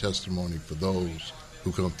 breathing testimony for those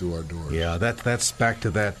who come through our doors. Yeah, that's back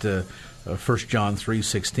to that 1 John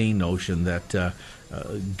 3:16 notion that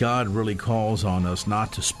God really calls on us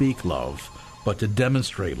not to speak love, but to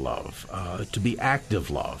demonstrate love, to be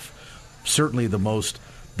active love. Certainly the most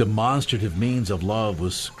demonstrative means of love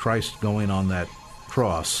was Christ going on that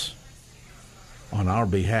cross on our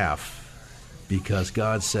behalf, because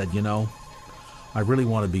God said, you know, I really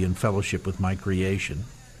want to be in fellowship with my creation.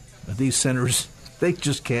 But these sinners, they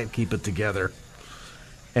just can't keep it together.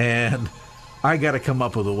 And I got to come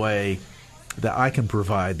up with a way that I can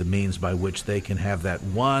provide the means by which they can have that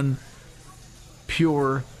one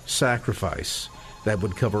pure sacrifice that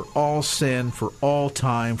would cover all sin for all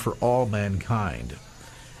time, for all mankind.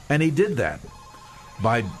 And he did that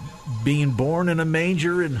by being born in a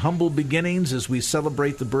manger in humble beginnings as we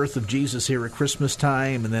celebrate the birth of Jesus here at Christmas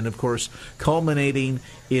time, and then, of course, culminating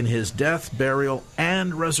in his death, burial,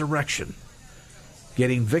 and resurrection,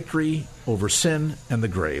 getting victory over sin and the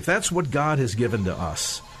grave. That's what God has given to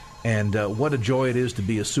us. And what a joy it is to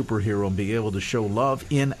be a superhero and be able to show love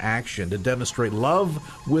in action, to demonstrate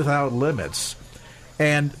love without limits.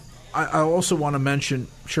 And I also want to mention,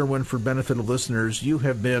 Sherwin, for benefit of listeners, you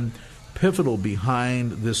have been pivotal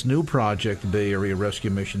behind this new project the Bay Area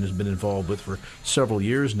Rescue Mission has been involved with for several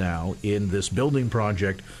years now in this building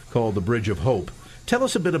project called the Bridge of Hope. Tell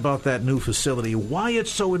us a bit about that new facility, why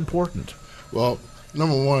it's so important. Well,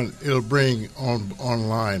 number one, it'll bring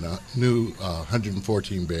online a new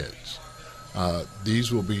 114 beds.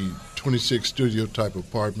 These will be 26 studio-type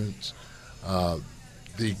apartments.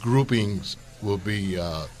 The groupings will be,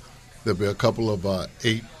 there'll be a couple of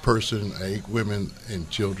 8 women and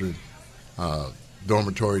children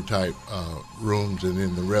dormitory-type rooms, and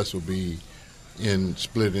then the rest will be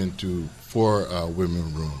split into 4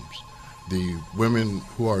 women rooms. The women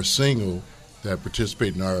who are single that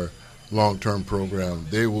participate in our long-term program,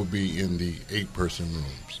 they will be in the 8-person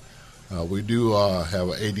rooms. We do have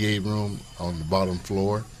an 88 room on the bottom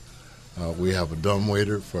floor. We have a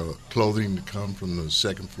dumbwaiter for clothing to come from the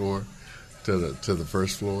second floor to the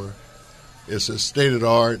first floor. It's a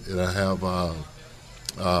state-of-the-art, and I have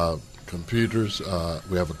computers.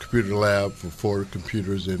 We have a computer lab for 4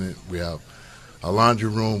 computers in it. We have a laundry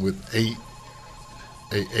room with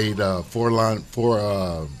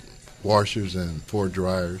 4 washers and 4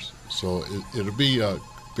 dryers. So it'll be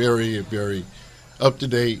very, very up to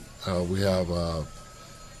date. We have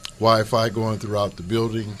Wi-Fi going throughout the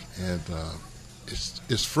building, and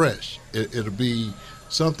it's fresh. It'll be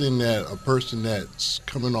something that a person that's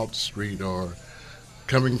coming off the street or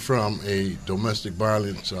coming from a domestic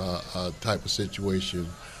violence type of situation,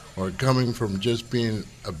 or coming from just being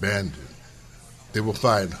abandoned, they will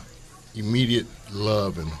find immediate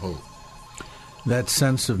love and hope. That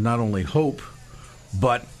sense of not only hope,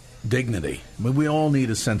 but dignity. I mean, we all need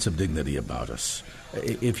a sense of dignity about us.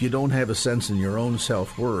 If you don't have a sense in your own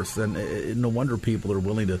self-worth, then no wonder people are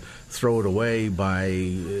willing to throw it away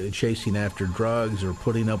by chasing after drugs or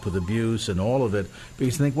putting up with abuse and all of it.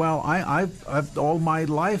 Because you think, well, I've all my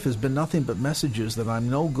life has been nothing but messages that I'm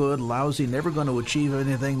no good, lousy, never going to achieve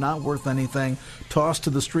anything, not worth anything, tossed to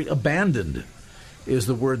the street, abandoned is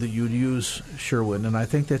the word that you'd use, Sherwin. And I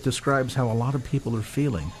think that describes how a lot of people are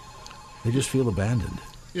feeling. They just feel abandoned.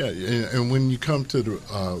 Yeah, and when you come to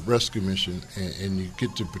the rescue mission and you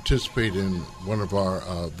get to participate in one of our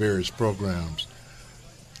various programs,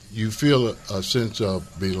 you feel a sense of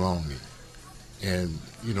belonging, and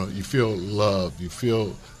you feel love. You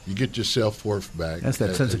get your self-worth back. That's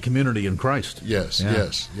that sense of community in Christ. Yes, yeah.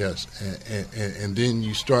 yes, and then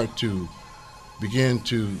you start to begin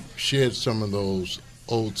to shed some of those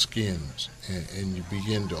old skins, and you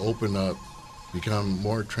begin to open up, become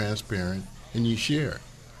more transparent, and you share.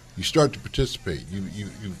 You start to participate.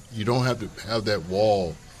 You don't have to have that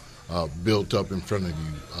wall built up in front of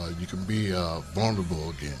you. You can be vulnerable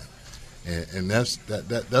again, and that's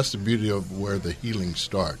the beauty of where the healing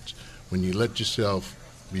starts. When you let yourself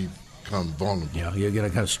be become vulnerable. Yeah, you're going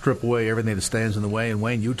to kind of strip away everything that stands in the way. And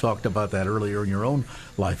Wayne, you talked about that earlier in your own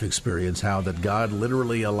life experience, how that God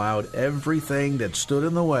literally allowed everything that stood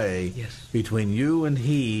in the way between you and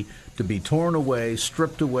He to be torn away,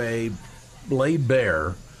 stripped away, laid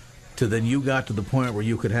bare, to then you got to the point where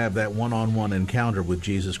you could have that one-on-one encounter with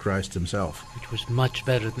Jesus Christ Himself. Which was much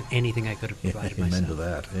better than anything I could have provided myself. Amen to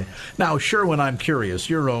that. Now, Sherwin, I'm curious,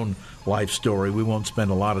 your own life story. We won't spend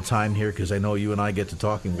a lot of time here because I know you and I get to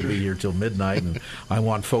talking. We'll be here till midnight, and I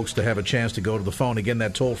want folks to have a chance to go to the phone. Again,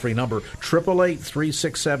 that toll-free number,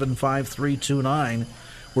 888-367-5329.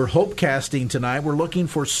 We're hope casting tonight. We're looking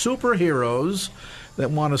for superheroes that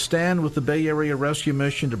want to stand with the Bay Area Rescue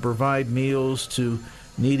Mission to provide meals to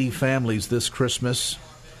needy families this Christmas.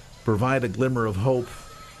 Provide a glimmer of hope.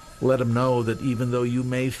 Let them know that even though you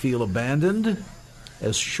may feel abandoned,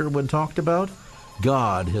 as Sherwin talked about,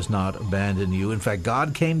 God has not abandoned you. In fact,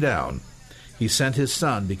 God came down. He sent His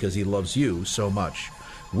Son because He loves you so much.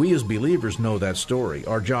 We as believers know that story.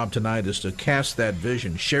 Our job tonight is to cast that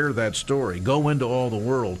vision, share that story, go into all the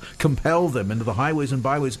world, compel them into the highways and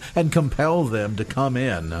byways, and compel them to come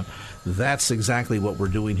in. That's exactly what we're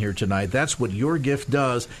doing here tonight. That's what your gift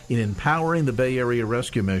does in empowering the Bay Area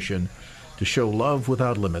Rescue Mission to show love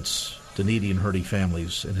without limits to needy and hurting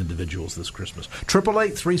families and individuals this Christmas.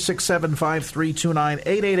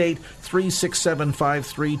 888-367-5329,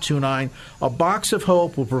 888-367-5329. A box of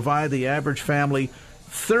hope will provide the average family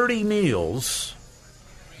 30 meals.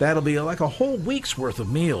 That'll be like a whole week's worth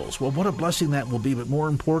of meals. Well, what a blessing that will be. But more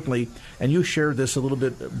importantly, and you shared this a little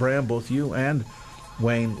bit, Bram, both you and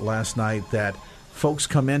Wayne, last night, that folks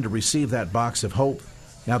come in to receive that box of hope.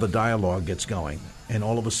 Now the dialogue gets going, and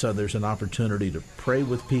all of a sudden there's an opportunity to pray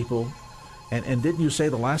with people. And didn't you say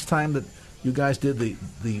the last time that you guys did the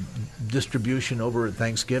distribution over at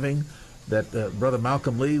Thanksgiving that Brother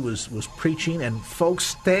Malcolm Lee was preaching, and folks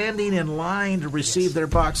standing in line to receive their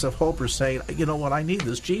box of hope are saying, you know what, I need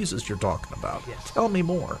this Jesus you're talking about. Tell me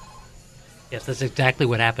more. Yes, that's exactly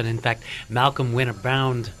what happened. In fact, Malcolm went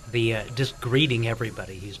around just greeting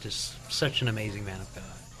everybody. He's just such an amazing man of God.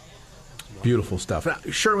 Beautiful stuff. Now,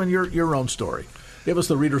 Sherwin, your own story. Give us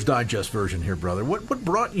the Reader's Digest version here, brother. What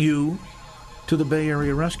brought you to the Bay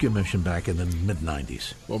Area Rescue Mission back in the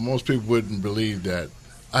mid-'90s? Well, most people wouldn't believe that.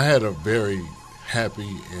 I had a very happy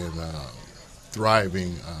and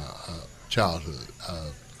thriving childhood. I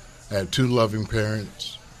had two loving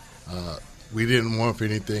parents. We didn't want for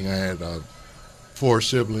anything. I had 4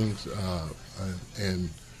 siblings, and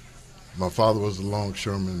my father was a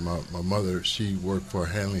longshoreman. My mother, she worked for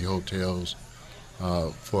Hanley Hotels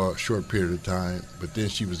for a short period of time, but then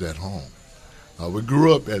she was at home. We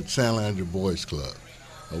grew up at San Leandro Boys Club.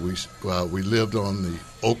 We lived on the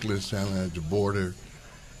Oakland-San Leandro border,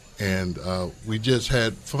 and we just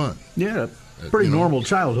had fun. Yeah, pretty normal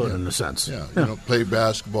childhood in a sense. Yeah, played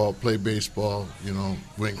basketball, played baseball,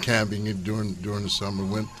 went camping during the summer,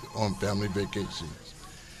 went on family vacations.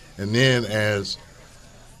 And then as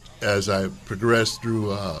I progressed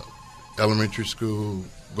through elementary school,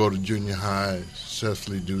 go to junior high,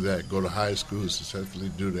 successfully do that, go to high school, successfully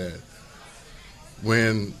do that.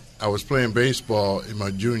 When I was playing baseball in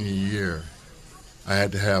my junior year, I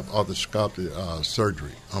had to have arthroscopic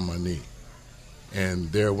surgery on my knee.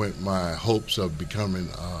 And there went my hopes of becoming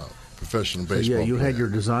a professional baseball player. Yeah, you had your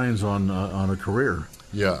designs on a career.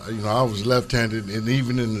 Yeah, I was left-handed, and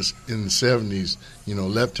even in the 70s,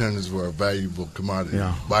 left-handers were a valuable commodity.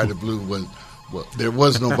 Yeah. By the blue there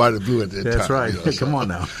was no by the blue at that time. That's right. Come on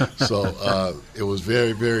now. So it was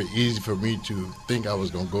very, very easy for me to think I was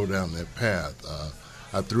going to go down that path.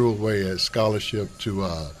 I threw away a scholarship to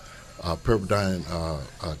Pepperdine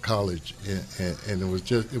College, and it was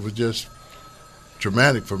just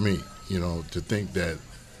traumatic for me, to think that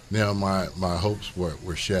now my hopes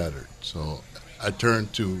were shattered. So I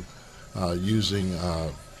turned to using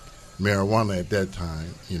marijuana at that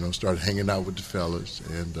time, started hanging out with the fellas,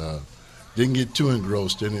 and didn't get too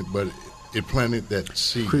engrossed in it, but it planted that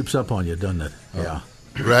seed. Creeps up on you, doesn't it? Yeah.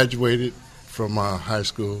 Graduated from my high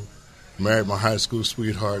school, married my high school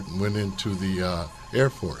sweetheart, and went into the Air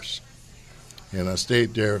Force. And I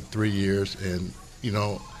stayed there 3 years, and,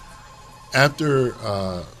 after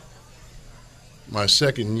my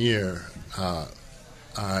second year,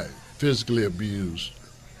 I physically abused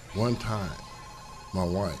one time my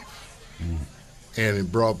wife. And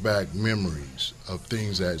it brought back memories of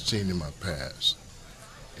things I had seen in my past.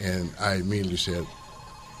 And I immediately said,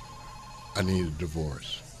 I need a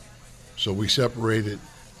divorce. So we separated.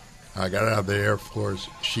 I got out of the Air Force.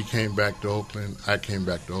 She came back to Oakland. I came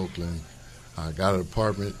back to Oakland. I got an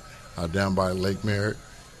apartment down by Lake Merritt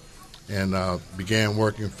and began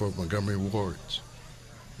working for Montgomery Wards.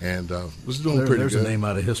 and was doing pretty there's good. There's a name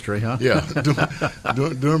out of history, huh? Yeah,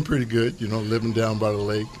 doing pretty good. Living down by the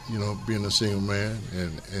lake. Being a single man,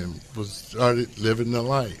 and started living the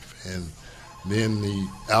life, and then the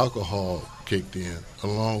alcohol kicked in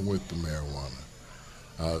along with the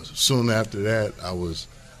marijuana. Soon after that, I was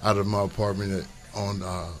out of my apartment on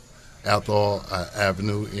Athol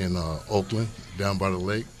Avenue in Oakland, down by the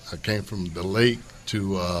lake. I came from the lake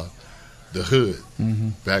to the hood,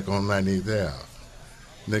 back on 90th Ave.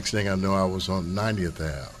 Next thing I know, I was on 90th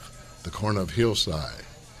Ave, the corner of Hillside,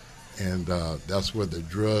 and that's where the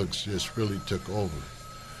drugs just really took over.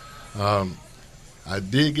 I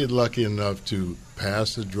did get lucky enough to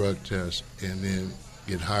pass the drug test and then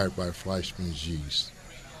get hired by Fleischmann's Yeast.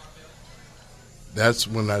 That's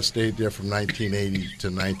when I stayed there from 1980 to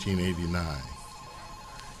 1989.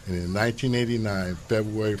 And in 1989,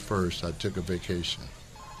 February 1st, I took a vacation.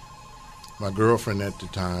 My girlfriend at the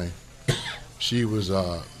time, she was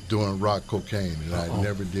doing rock cocaine, and I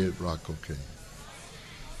never did rock cocaine.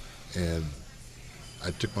 And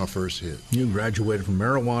I took my first hit. You graduated from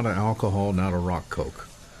marijuana, alcohol, now to rock coke.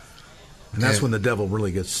 And that's when the devil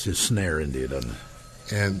really gets his snare into you, doesn't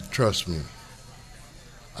it? And trust me,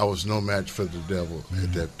 I was no match for the devil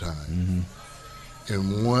at that time.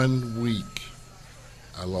 In 1 week,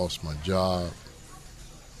 I lost my job.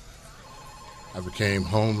 I became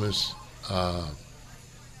homeless.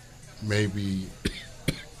 Maybe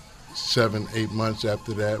 7-8 months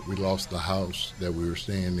after that, we lost the house that we were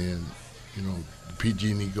staying in. The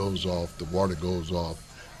PG&E goes off, the water goes off.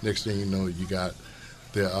 Next thing you know, you got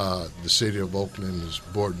the city of Oakland is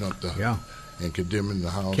boarding up and condemning the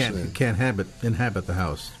house. Can't inhabit the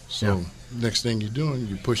house. So next thing you're doing,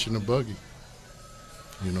 you're pushing a buggy.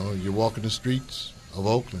 You're walking the streets of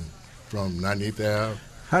Oakland from 98th Ave.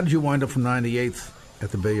 How did you wind up from 98th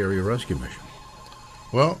at the Bay Area Rescue Mission?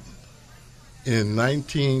 Well, in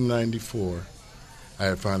 1994, I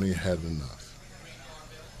had finally had enough.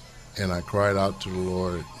 And I cried out to the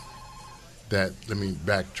Lord let me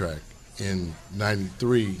backtrack. In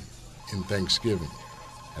 93, in Thanksgiving,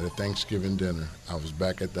 at a Thanksgiving dinner, I was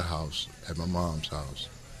back at the house, at my mom's house.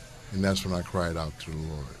 And that's when I cried out to the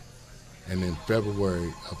Lord. And in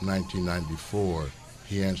February of 1994,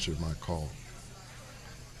 he answered my call.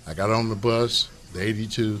 I got on the bus, the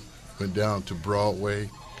 82, went down to Broadway,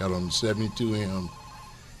 got on the 72M,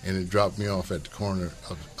 and it dropped me off at the corner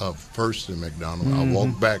of First and McDonald. I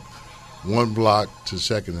walked back 1 block to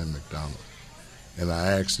Second and McDonald, and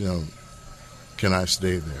I asked them, can I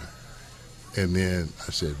stay there? And then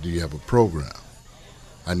I said, do you have a program?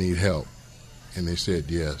 I need help. And they said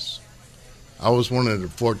yes. I was one of the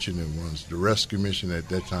fortunate ones. The rescue mission at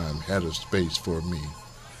that time had a space for me.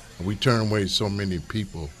 And we turned away so many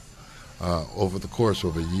people over the course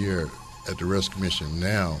of a year at the rescue mission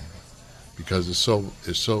now, because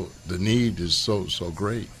the need is so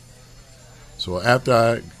great. So after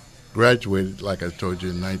I graduated, like I told you,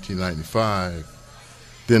 in 1995,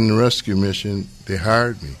 then the rescue mission, they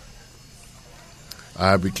hired me.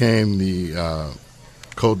 I became the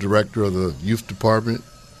co-director of the youth department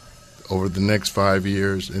over the next 5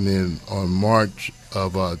 years, and then on March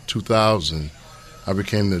of 2000, I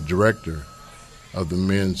became the director of the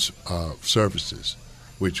men's services,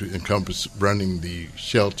 which encompassed running the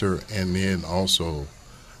shelter and then also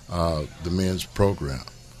the men's program.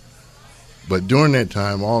 But during that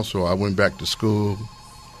time also, I went back to school.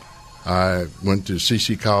 I went to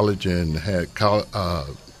CC College and had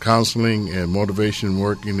counseling and motivation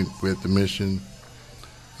working with the mission.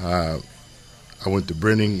 I went to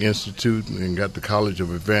Brenning Institute and got the College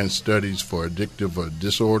of Advanced Studies for Addictive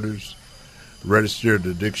Disorders, registered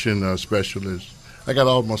addiction specialist. I got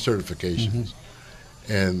all my certifications.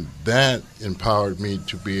 And that empowered me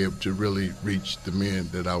to be able to really reach the men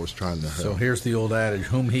that I was trying to help. So here's the old adage,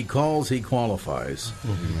 whom he calls, he qualifies.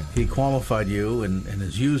 He qualified you and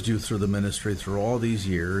has used you through the ministry through all these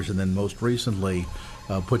years, and then most recently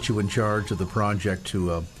put you in charge of the project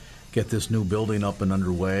to get this new building up and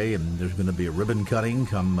underway. And there's going to be a ribbon cutting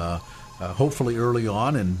come hopefully early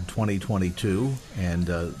on in 2022, and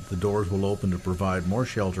the doors will open to provide more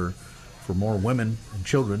shelter for more women and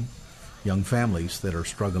children, young families that are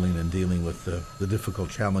struggling and dealing with the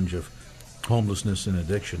difficult challenge of homelessness and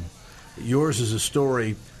addiction. Yours is a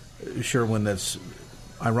story, Sherwin, that's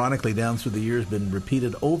ironically down through the years been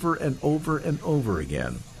repeated over and over and over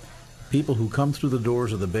again. People who come through the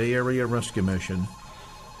doors of the Bay Area Rescue Mission,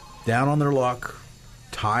 down on their luck,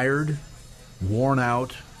 tired, worn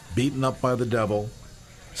out, beaten up by the devil,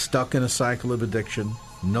 stuck in a cycle of addiction,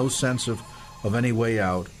 no sense of any way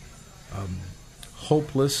out,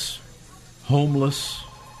 hopeless, homeless,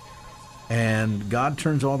 and God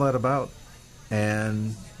turns all that about.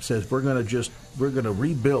 and says we're going to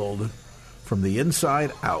rebuild from the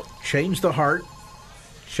inside out. Change the heart,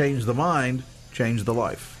 change the mind, change the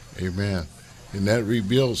life. Amen. And that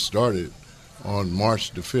rebuild started on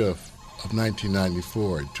March the 5th of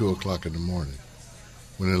 1994 at 2 o'clock in the morning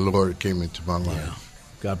when the Lord came into my life. Yeah.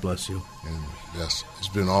 God bless you. And it's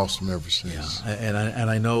been awesome ever since. Yeah. And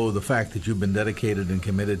I know the fact that you've been dedicated and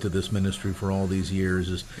committed to this ministry for all these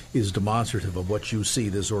years is demonstrative of what you see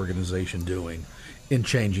this organization doing in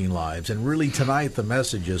changing lives. And really tonight the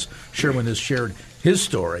message, as Sherwin has shared his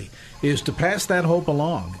story, is to pass that hope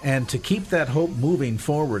along and to keep that hope moving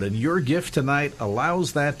forward. And your gift tonight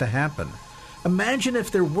allows that to happen. Imagine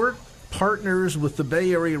if there weren't partners with the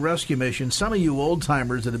Bay Area Rescue Mission. Some of you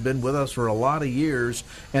old-timers that have been with us for a lot of years,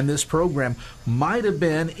 and this program might have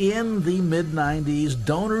been in the mid-'90s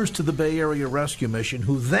donors to the Bay Area Rescue Mission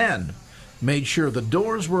who then made sure the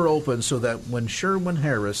doors were open so that when Sherwin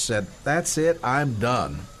Harris said, "That's it, I'm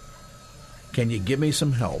done. Can you give me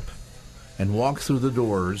some help?" and walked through the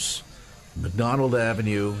doors, McDonald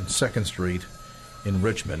Avenue and 2nd Street in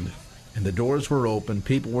Richmond, and the doors were open,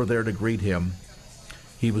 people were there to greet him.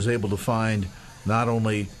 He was able to find not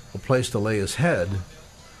only a place to lay his head,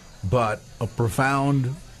 but a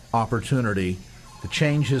profound opportunity to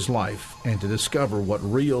change his life and to discover what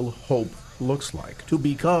real hope looks like, to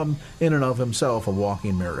become, in and of himself, a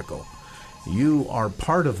walking miracle. You are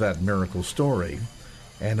part of that miracle story.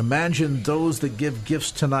 And imagine those that give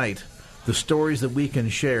gifts tonight, the stories that we can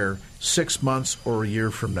share 6 months or a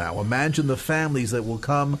year from now. Imagine the families that will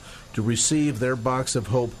come to receive their box of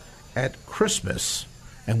hope at Christmas,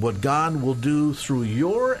 and what God will do through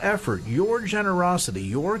your effort, your generosity,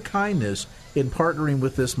 your kindness in partnering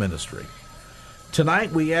with this ministry.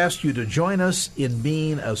 Tonight we ask you to join us in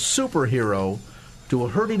being a superhero to a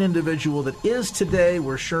hurting individual that is today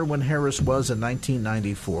where Sherwin Harris was in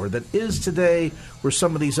 1994, that is today where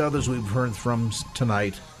some of these others we've heard from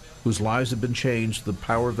tonight, whose lives have been changed, the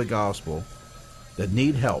power of the gospel, that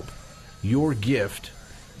need help. Your gift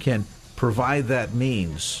can provide that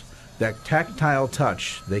means, that tactile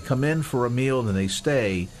touch. They come in for a meal and they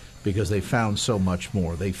stay because they found so much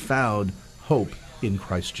more. They found hope in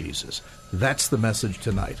Christ Jesus. That's the message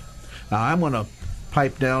tonight. Now, I'm going to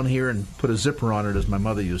pipe down here and put a zipper on it, as my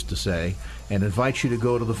mother used to say, and invite you to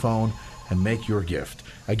go to the phone and make your gift.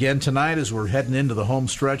 Again, tonight, as we're heading into the home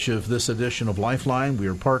stretch of this edition of Lifeline, we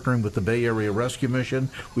are partnering with the Bay Area Rescue Mission.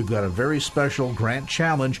 We've got a very special grant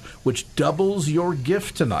challenge which doubles your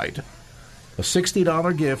gift tonight. A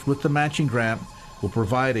 $60 gift with the matching grant will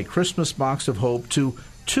provide a Christmas box of hope to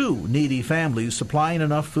 2 needy families, supplying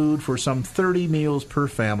enough food for some 30 meals per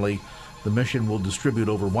family. The mission will distribute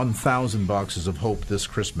over 1,000 boxes of hope this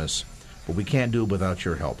Christmas, but we can't do it without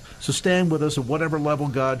your help. So stand with us at whatever level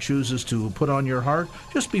God chooses to put on your heart.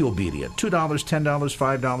 Just be obedient. $2, $10,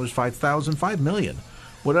 $5, 5,000, 5 million.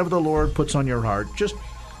 Whatever the Lord puts on your heart, just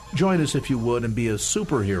join us if you would and be a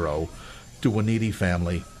superhero to a needy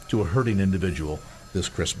family, to a hurting individual this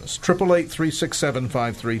Christmas.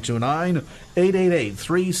 888-367-5329,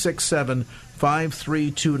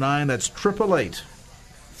 888-367-5329. That's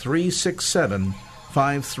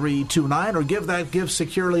 888-367-5329, or give that gift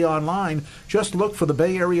securely online. Just look for the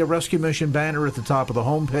Bay Area Rescue Mission banner at the top of the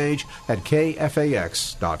homepage at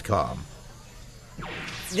KFAX.com.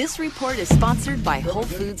 This report is sponsored by Whole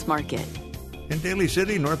Foods Market. In Daly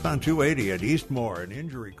City, northbound 280 at Eastmore, an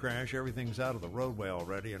injury crash. Everything's out of the roadway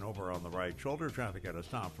already and over on the right shoulder. Traffic at a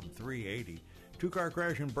stop from 380. 2-car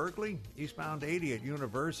crash in Berkeley, eastbound 80 at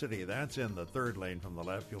University. That's in the 3rd lane from the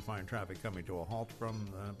left. You'll find traffic coming to a halt from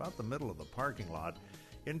about the middle of the parking lot.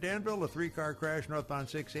 In Danville, a 3-car crash northbound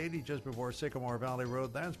 680 just before Sycamore Valley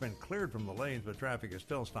Road. That's been cleared from the lanes, but traffic is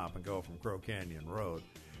still stop and go from Crow Canyon Road.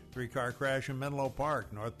 3-car crash in Menlo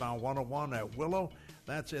Park, northbound 101 at Willow.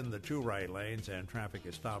 That's in the 2 right lanes, and traffic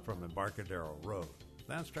is stopped from Embarcadero Road.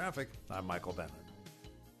 That's traffic. I'm Michael Bennett.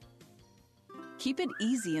 Keep it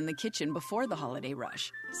easy in the kitchen before the holiday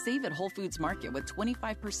rush. Save at Whole Foods Market with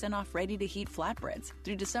 25% off ready-to-heat flatbreads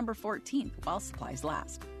through December 14th while supplies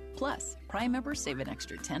last. Plus, Prime members save an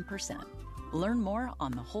extra 10%. Learn more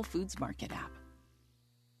on the Whole Foods Market app.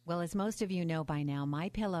 Well, as most of you know by now,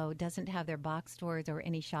 MyPillow doesn't have their box stores or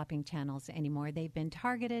any shopping channels anymore. They've been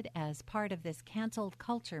targeted as part of this canceled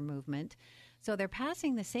culture movement. So they're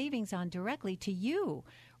passing the savings on directly to you.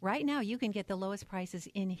 Right now, you can get the lowest prices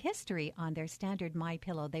in history on their standard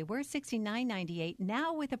MyPillow. They were $69.98.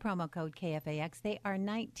 Now, with the promo code KFAX, they are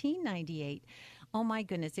 $19.98. Oh, my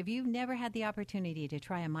goodness. If you've never had the opportunity to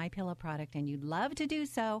try a MyPillow product and you'd love to do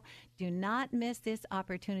so, do not miss this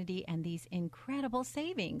opportunity and these incredible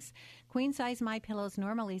savings. Queen-size MyPillows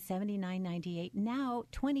normally $79.98, now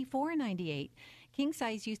 $24.98. King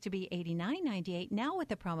size used to be $89.98. Now with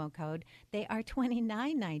the promo code, they are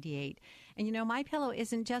 $29.98. And you know, MyPillow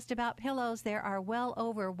isn't just about pillows. There are well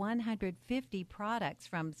over 150 products,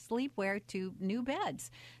 from sleepwear to new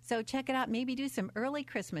beds. So check it out. Maybe do some early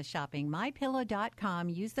Christmas shopping. MyPillow.com.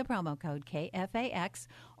 Use the promo code KFAX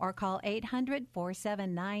or call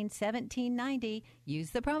 800-479-1790. Use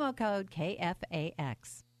the promo code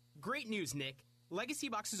KFAX. Great news, Nick. Legacy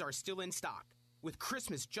boxes are still in stock. With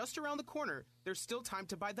Christmas just around the corner, there's still time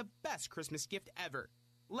to buy the best Christmas gift ever.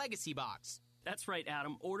 Legacy Box. That's right,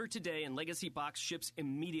 Adam. Order today and Legacy Box ships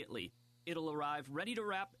immediately. It'll arrive ready to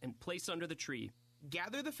wrap and place under the tree.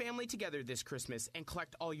 Gather the family together this Christmas and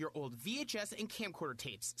collect all your old VHS and camcorder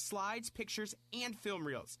tapes, slides, pictures, and film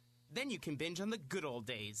reels. Then you can binge on the good old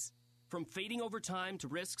days. From fading over time to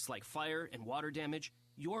risks like fire and water damage,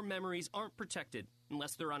 your memories aren't protected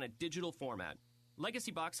unless they're on a digital format.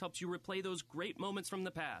 Legacy Box helps you replay those great moments from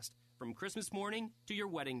the past, from Christmas morning to your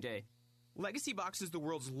wedding day. Legacy Box is the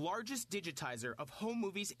world's largest digitizer of home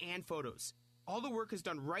movies and photos. All the work is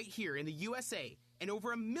done right here in the USA, and over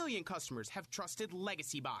 1 million customers have trusted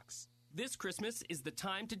Legacy Box. This Christmas is the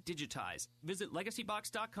time to digitize. Visit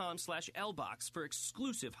legacybox.com/lbox for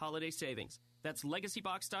exclusive holiday savings. That's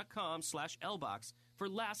legacybox.com/lbox for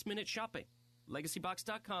last-minute shopping.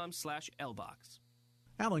 legacybox.com/lbox.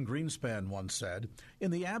 Alan Greenspan once said,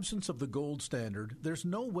 "In the absence of the gold standard, there's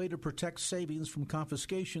no way to protect savings from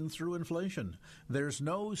confiscation through inflation. There's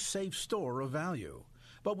no safe store of value."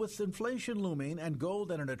 But with inflation looming and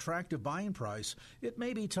gold at an attractive buying price, it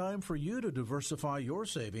may be time for you to diversify your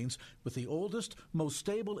savings with the oldest, most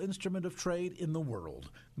stable instrument of trade in the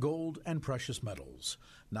world, gold and precious metals.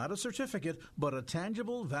 Not a certificate, but a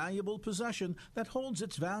tangible, valuable possession that holds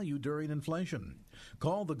its value during inflation.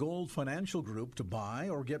 Call the Gold Financial Group to buy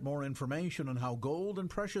or get more information on how gold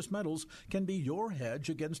and precious metals can be your hedge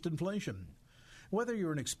against inflation. Whether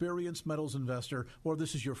you're an experienced metals investor or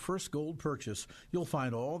this is your first gold purchase, you'll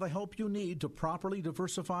find all the help you need to properly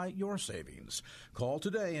diversify your savings. Call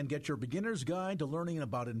today and get your beginner's guide to learning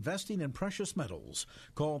about investing in precious metals.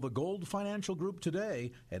 Call the Gold Financial Group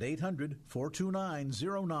today at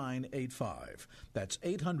 800-429-0985. That's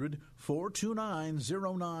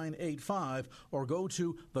 800-429-0985, or go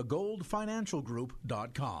to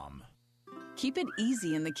thegoldfinancialgroup.com. Keep it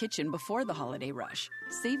easy in the kitchen before the holiday rush.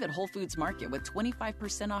 Save at Whole Foods Market with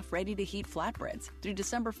 25% off ready-to-heat flatbreads through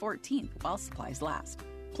December 14th while supplies last.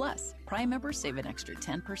 Plus, Prime members save an extra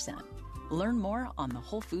 10%. Learn more on the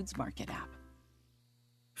Whole Foods Market app.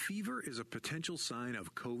 Fever is a potential sign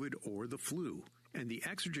of COVID or the flu, and the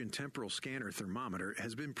Exergen temporal scanner thermometer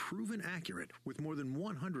has been proven accurate with more than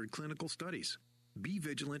 100 clinical studies. Be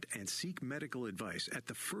vigilant and seek medical advice at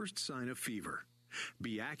the first sign of fever.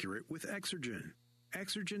 Be accurate with Exergen.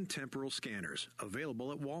 Exergen temporal scanners,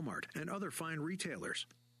 available at Walmart and other fine retailers.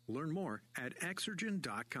 Learn more at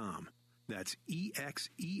Exergen.com. That's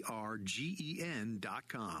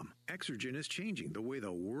EXERGEN.com. Exergen is changing the way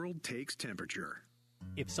the world takes temperature.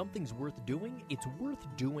 If something's worth doing, it's worth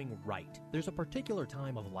doing right. There's a particular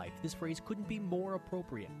time of life this phrase couldn't be more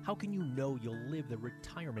appropriate. How can you know you'll live the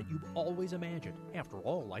retirement you've always imagined? After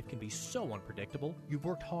all, life can be so unpredictable. You've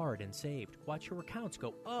worked hard and saved. Watch your accounts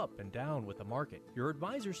go up and down with the market. Your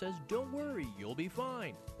advisor says, don't worry, you'll be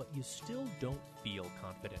fine. But you still don't feel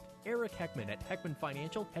confident. Eric Heckman at Heckman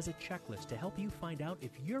Financial has a checklist to help you find out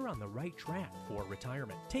if you're on the right track for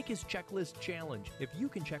retirement. Take his checklist challenge. If you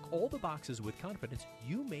can check all the boxes with confidence,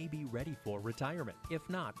 you may be ready for retirement. If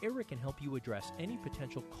not, Eric can help you address any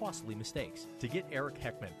potential costly mistakes. To get Eric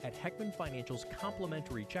Heckman at Heckman Financial's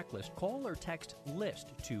complimentary checklist, call or text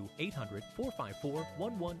LIST to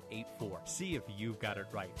 800-454-1184. See if you've got it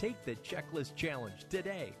right. Take the checklist challenge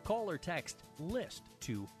today. Call or text LIST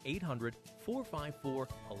to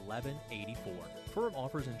 800-454-1184. Firm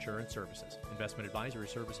offers insurance services. Investment advisory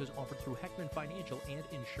services offered through Heckman Financial and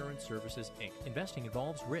Insurance Services, Inc. Investing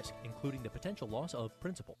involves risk, including the potential loss of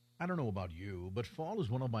principal. I don't know about you, but fall is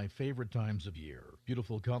one of my favorite times of year.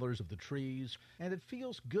 Beautiful colors of the trees, and it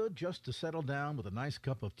feels good just to settle down with a nice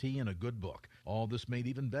cup of tea and a good book. All this made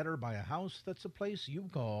even better by a house that's a place you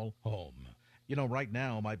call home. You know, right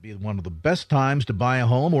now might be one of the best times to buy a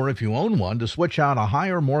home, or if you own one, to switch out a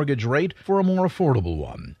higher mortgage rate for a more affordable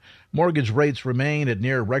one. Mortgage rates remain at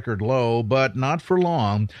near record low, but not for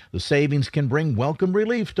long. The savings can bring welcome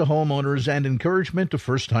relief to homeowners and encouragement to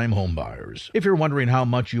first-time homebuyers. If you're wondering how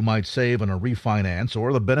much you might save on a refinance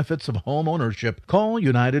or the benefits of home ownership, call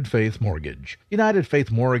United Faith Mortgage. United Faith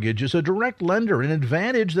Mortgage is a direct lender, an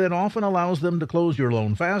advantage that often allows them to close your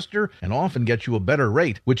loan faster and often get you a better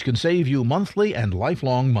rate, which can save you monthly and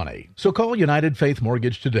lifelong money. So call United Faith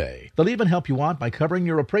Mortgage today. They'll even help you out by covering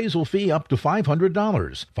your appraisal fee up to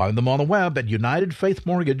 $500. Find them on the web at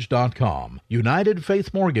UnitedFaithMortgage.com.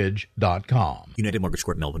 UnitedFaithMortgage.com. United Mortgage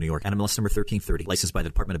Corp, Melville, New York. NMLS number 1330. Licensed by the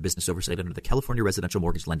Department of Business Oversight under the California Residential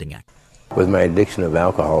Mortgage Lending Act. With my addiction of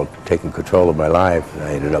alcohol taking control of my life,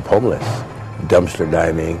 I ended up homeless. Dumpster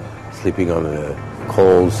diving, sleeping on the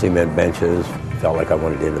cold cement benches. Felt like I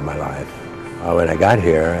wanted to end my life. When I got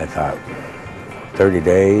here, I thought 30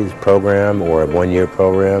 days program or a 1-year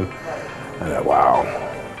program. I thought, wow.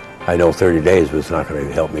 I know 30 days was not going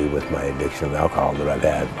to help me with my addiction of alcohol that I've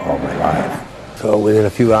had all my life. So within a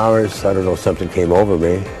few hours, I don't know, something came over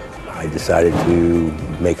me. I decided to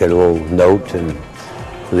make a little note and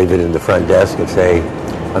leave it in the front desk and say,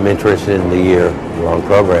 I'm interested in the year-long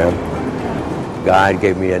program. God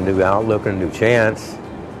gave me a new outlook and a new chance.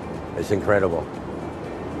 It's incredible.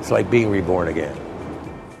 It's like being reborn again.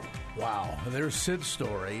 Wow. There's Sid's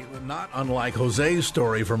story, not unlike Jose's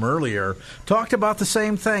story from earlier. Talked about the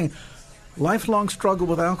same thing. Lifelong struggle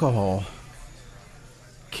with alcohol.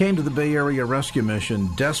 Came to the Bay Area Rescue Mission,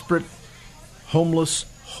 desperate, homeless,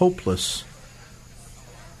 hopeless.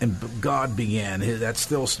 And God began, that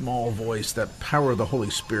still small voice, that power of the Holy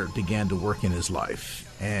Spirit began to work in his life.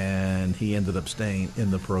 And he ended up staying in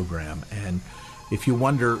the program. And if you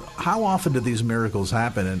wonder, how often do these miracles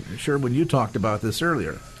happen? And Sherwin, you talked about this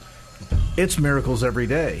earlier. It's miracles every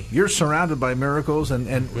day. You're surrounded by miracles, and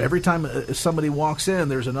every time somebody walks in,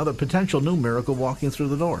 there's another potential new miracle walking through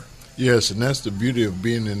the door. Yes, and that's the beauty of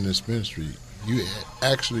being in this ministry. You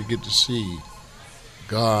actually get to see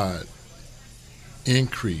God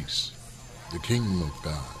increase the kingdom of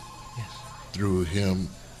God through him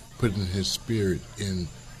putting his spirit in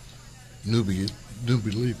new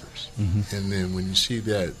believers. Mm-hmm. And then when you see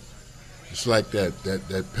that, it's like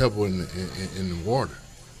that pebble in the water.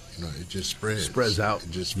 You know, it just spreads out.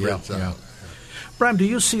 It just spreads out. Yeah. Bram, do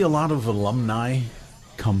you see a lot of alumni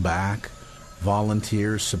come back,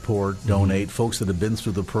 volunteers, support, donate, folks that have been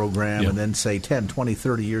through the program, and then say 10, 20,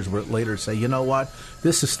 30 years later say, you know what,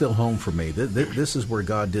 this is still home for me. This is where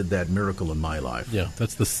God did that miracle in my life. Yeah,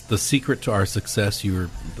 that's the secret to our success. The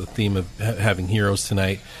theme of having heroes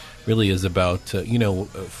tonight really is about,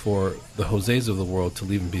 for the Jose's of the world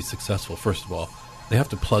to even be successful, first of all, they have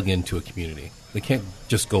to plug into a community. They can't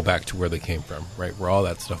just go back to where they came from, right, where all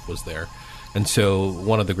that stuff was there. And so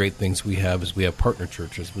one of the great things we have is we have partner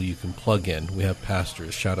churches where you can plug in. We have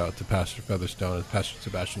pastors, shout out to Pastor Featherstone and Pastor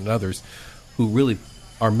Sebastian and others, who really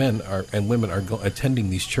are men and women are attending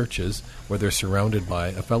these churches where they're surrounded by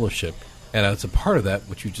a fellowship. And as a part of that,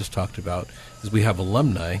 what you just talked about, is we have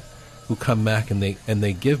alumni who come back and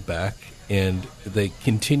they give back, and they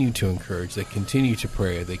continue to encourage, they continue to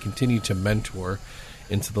pray, they continue to mentor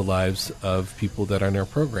into the lives of people that are in our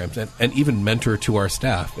programs, and even mentor to our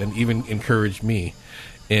staff, and even encourage me.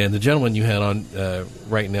 And the gentleman you had on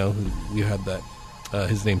right now, who you had that,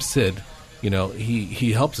 his name's Sid. You know,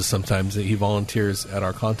 he helps us sometimes. He volunteers at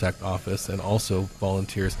our contact office and also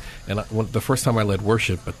volunteers. And the first time I led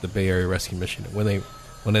worship at the Bay Area Rescue Mission, when they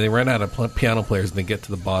run out of piano players and they get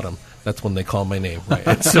to the bottom, that's when they call my name, right?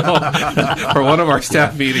 And so for one of our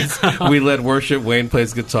staff meetings, we led worship. Wayne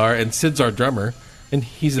plays guitar, and Sid's our drummer. And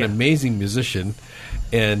he's an amazing musician,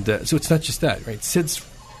 and so it's not just that, right? Sid's,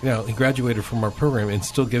 he graduated from our program and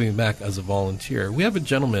still giving back as a volunteer. We have a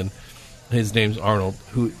gentleman, his name's Arnold,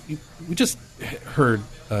 who we just heard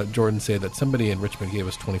Jordan say that somebody in Richmond gave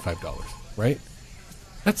us $25, right?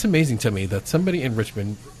 That's amazing to me that somebody in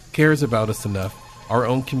Richmond cares about us enough, our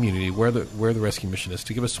own community, where the rescue mission is,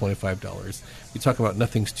 to give us $25. We talk about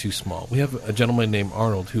nothing's too small. We have a gentleman named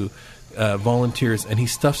Arnold who volunteers, and he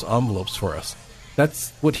stuffs envelopes for us.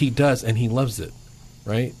 That's what he does, and he loves it,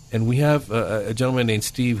 right? And we have a gentleman named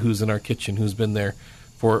Steve who's in our kitchen, who's been there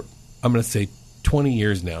for, I'm going to say, 20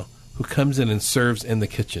 years now, who comes in and serves in the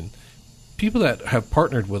kitchen. People that have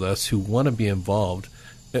partnered with us who want to be involved,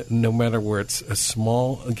 no matter where it's a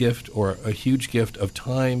small gift or a huge gift of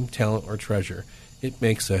time, talent, or treasure, it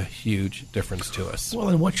makes a huge difference to us. Well,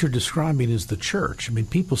 and what you're describing is the church. I mean,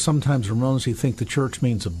 people sometimes erroneously think the church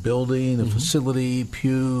means a building, a facility,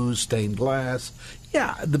 pews, stained glass.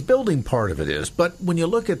 Yeah, the building part of it is, but when you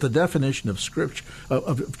look at the definition of scripture,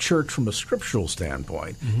 of church from a scriptural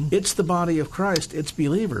standpoint, it's the body of Christ, it's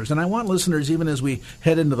believers. And I want listeners, even as we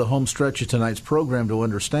head into the home stretch of tonight's program, to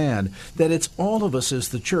understand that it's all of us as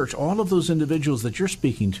the church, all of those individuals that you're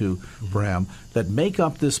speaking to, Bram, that make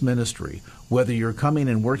up this ministry. Whether you're coming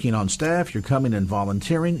and working on staff, you're coming and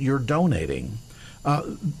volunteering, you're donating.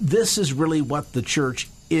 This is really what the church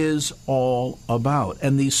is all about.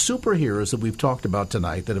 And these superheroes that we've talked about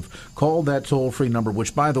tonight that have called that toll-free number,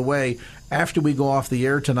 which, by the way, after we go off the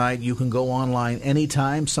air tonight, you can go online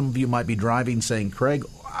anytime. Some of you might be driving saying, Craig,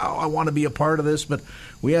 I want to be a part of this, but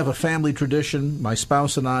we have a family tradition. My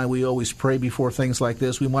spouse and I, we always pray before things like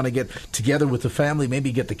this. We want to get together with the family,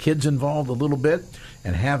 maybe get the kids involved a little bit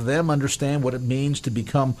and have them understand what it means to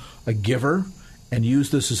become a giver and use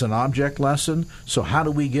this as an object lesson. So how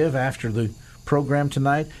do we give after the program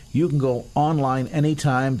tonight? You can go online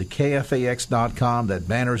anytime to KFAX.com. That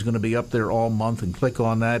banner is going to be up there all month, and click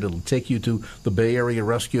on that. It'll take you to the Bay Area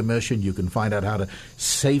Rescue Mission. You can find out how to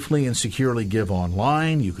safely and securely give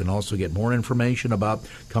online. You can also get more information about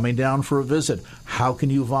coming down for a visit. How can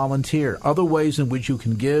you volunteer? Other ways in which you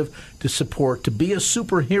can give to support, to be a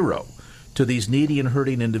superhero to these needy and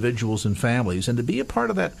hurting individuals and families, and to be a part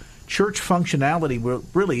of that church functionality where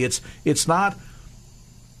really it's not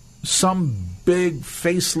some big,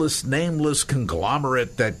 faceless, nameless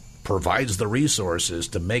conglomerate that provides the resources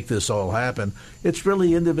to make this all happen. It's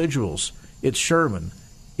really individuals. It's Sherman.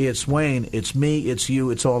 It's Wayne. It's me. It's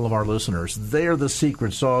you. It's all of our listeners. They're the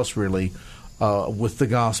secret sauce, really, with the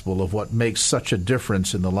gospel of what makes such a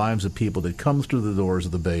difference in the lives of people that come through the doors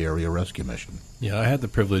of the Bay Area Rescue Mission. Yeah, I had the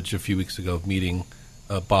privilege a few weeks ago of meeting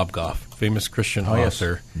Bob Goff, famous Christian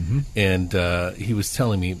author, and he was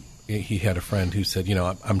telling me he had a friend who said,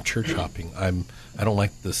 I'm church hopping. I don't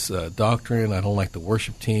like this doctrine. I don't like the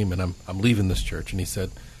worship team, and I'm leaving this church. And he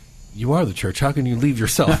said, you are the church. How can you leave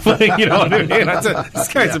yourself? You know what I mean? I said, this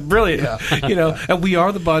guy's brilliant. And we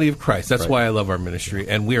are the body of Christ. That's why I love our ministry,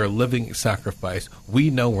 and we are a living sacrifice. We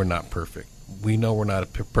know we're not perfect. We know we're not a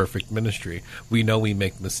perfect ministry. We know we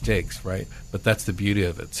make mistakes, right? But that's the beauty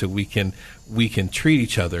of it. So we can treat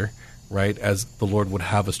each other, right, as the Lord would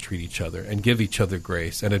have us treat each other, and give each other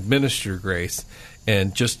grace and administer grace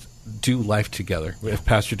and just do life together. If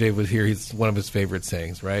Pastor Dave was here, it's one of his favorite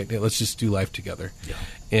sayings, right? Let's just do life together. Yeah.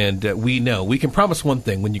 And we know. We can promise one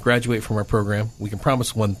thing. When you graduate from our program, we can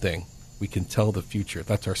promise one thing. We can tell the future.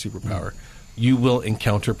 That's our superpower. You will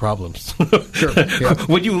encounter problems. Sure. Yeah.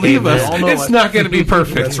 When you leave us, it's not going to be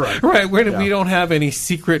perfect. That's right. Right. We don't have any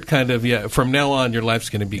secret kind of, from now on, your life's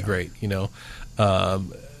going to be great,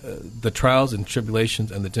 the trials and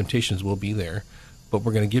tribulations and the temptations will be there, but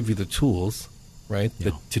we're going to give you the tools, right,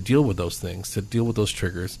 to deal with those things, to deal with those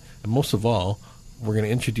triggers. And most of all, we're going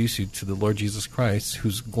to introduce you to the Lord Jesus Christ,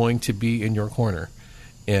 who's going to be in your corner.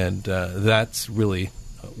 And that's really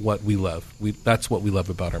what we love. That's what we love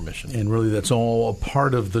about our mission. And really, that's all a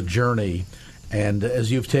part of the journey. And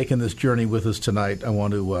as you've taken this journey with us tonight, I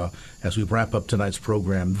want to, as we wrap up tonight's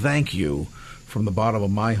program, thank you from the bottom of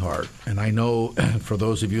my heart. And I know for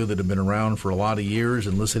those of you that have been around for a lot of years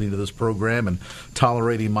and listening to this program and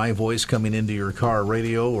tolerating my voice coming into your car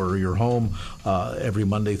radio or your home every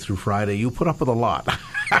Monday through Friday, you put up with a lot.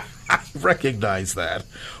 I recognize that.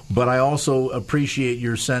 But I also appreciate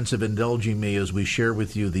your sense of indulging me as we share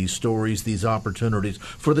with you these stories, these opportunities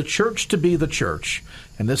for the church to be the church.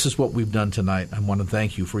 And this is what we've done tonight. I want to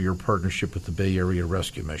thank you for your partnership with the Bay Area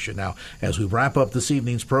Rescue Mission. Now, as we wrap up this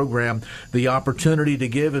evening's program, the opportunity to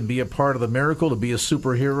give and be a part of the miracle, to be a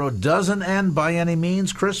superhero, doesn't end by any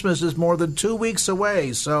means. Christmas is more than 2 weeks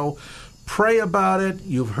away, so pray about it.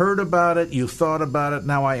 You've heard about it. You've thought about it.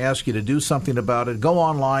 Now I ask you to do something about it. Go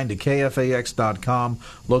online to KFAX.com.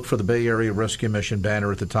 Look for the Bay Area Rescue Mission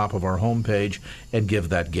banner at the top of our homepage and give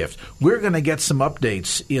that gift. We're going to get some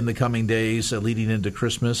updates in the coming days leading into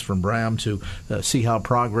Christmas from Bram to see how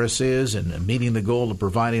progress is and meeting the goal of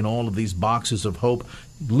providing all of these boxes of hope,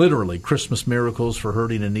 literally Christmas miracles for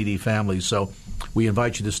hurting and needy families. So we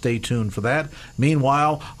invite you to stay tuned for that.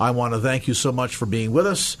 Meanwhile, I want to thank you so much for being with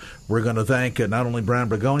us. We're going to thank not only Bram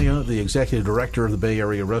Bragonia, the Executive Director of the Bay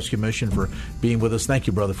Area Rescue Mission, for being with us. Thank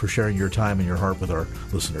you, brother, for sharing your time and your heart with our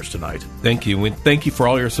listeners tonight. Thank you. And thank you for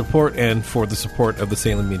all your support and for the support of the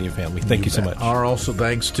Salem Media family. Thank you so much. Our also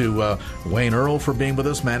thanks to Wayne Earl for being with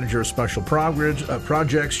us, Manager of Special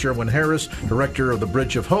Projects, Sherwin Harris, Director of the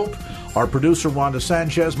Bridge of Hope. Our producer, Wanda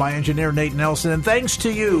Sanchez, my engineer, Nate Nelson, and thanks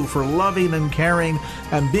to you for loving and caring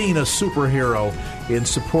and being a superhero in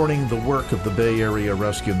supporting the work of the Bay Area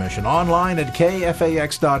Rescue Mission. Online at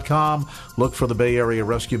KFAX.com. Look for the Bay Area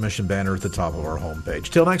Rescue Mission banner at the top of our homepage.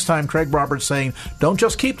 Till next time, Craig Roberts saying, don't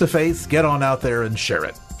just keep the faith, get on out there and share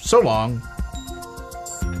it. So long.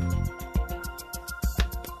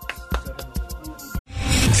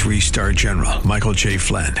 Three-star General Michael J.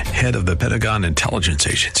 Flynn, head of the Pentagon Intelligence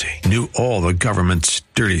Agency, knew all the government's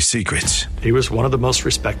dirty secrets. He was one of the most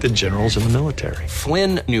respected generals in the military.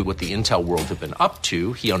 Flynn knew what the intel world had been up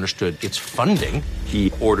to. He understood its funding.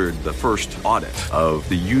 He ordered the first audit of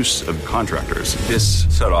the use of contractors. This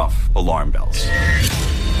set off alarm bells.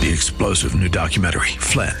 The explosive new documentary,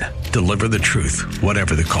 Flynn, Deliver the Truth,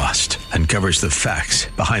 Whatever the Cost, uncovers the facts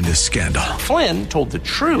behind this scandal. Flynn told the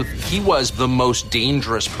truth. He was the most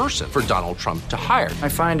dangerous person for Donald Trump to hire. I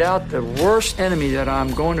find out the worst enemy that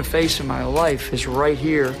I'm going to face in my life is right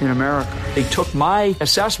here in America. They took my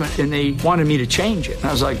assessment and they wanted me to change it. And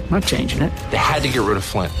I was like, I'm not changing it. They had to get rid of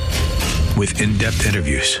Flynn. With in-depth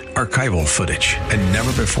interviews, archival footage, and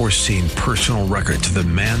never-before-seen personal records of the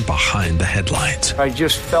man behind the headlines. I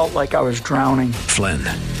just felt like I was drowning. Flynn,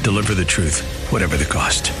 Deliver the Truth, Whatever the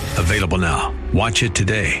Cost. Available now. Watch it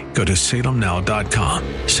today. Go to salemnow.com.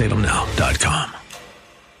 salemnow.com.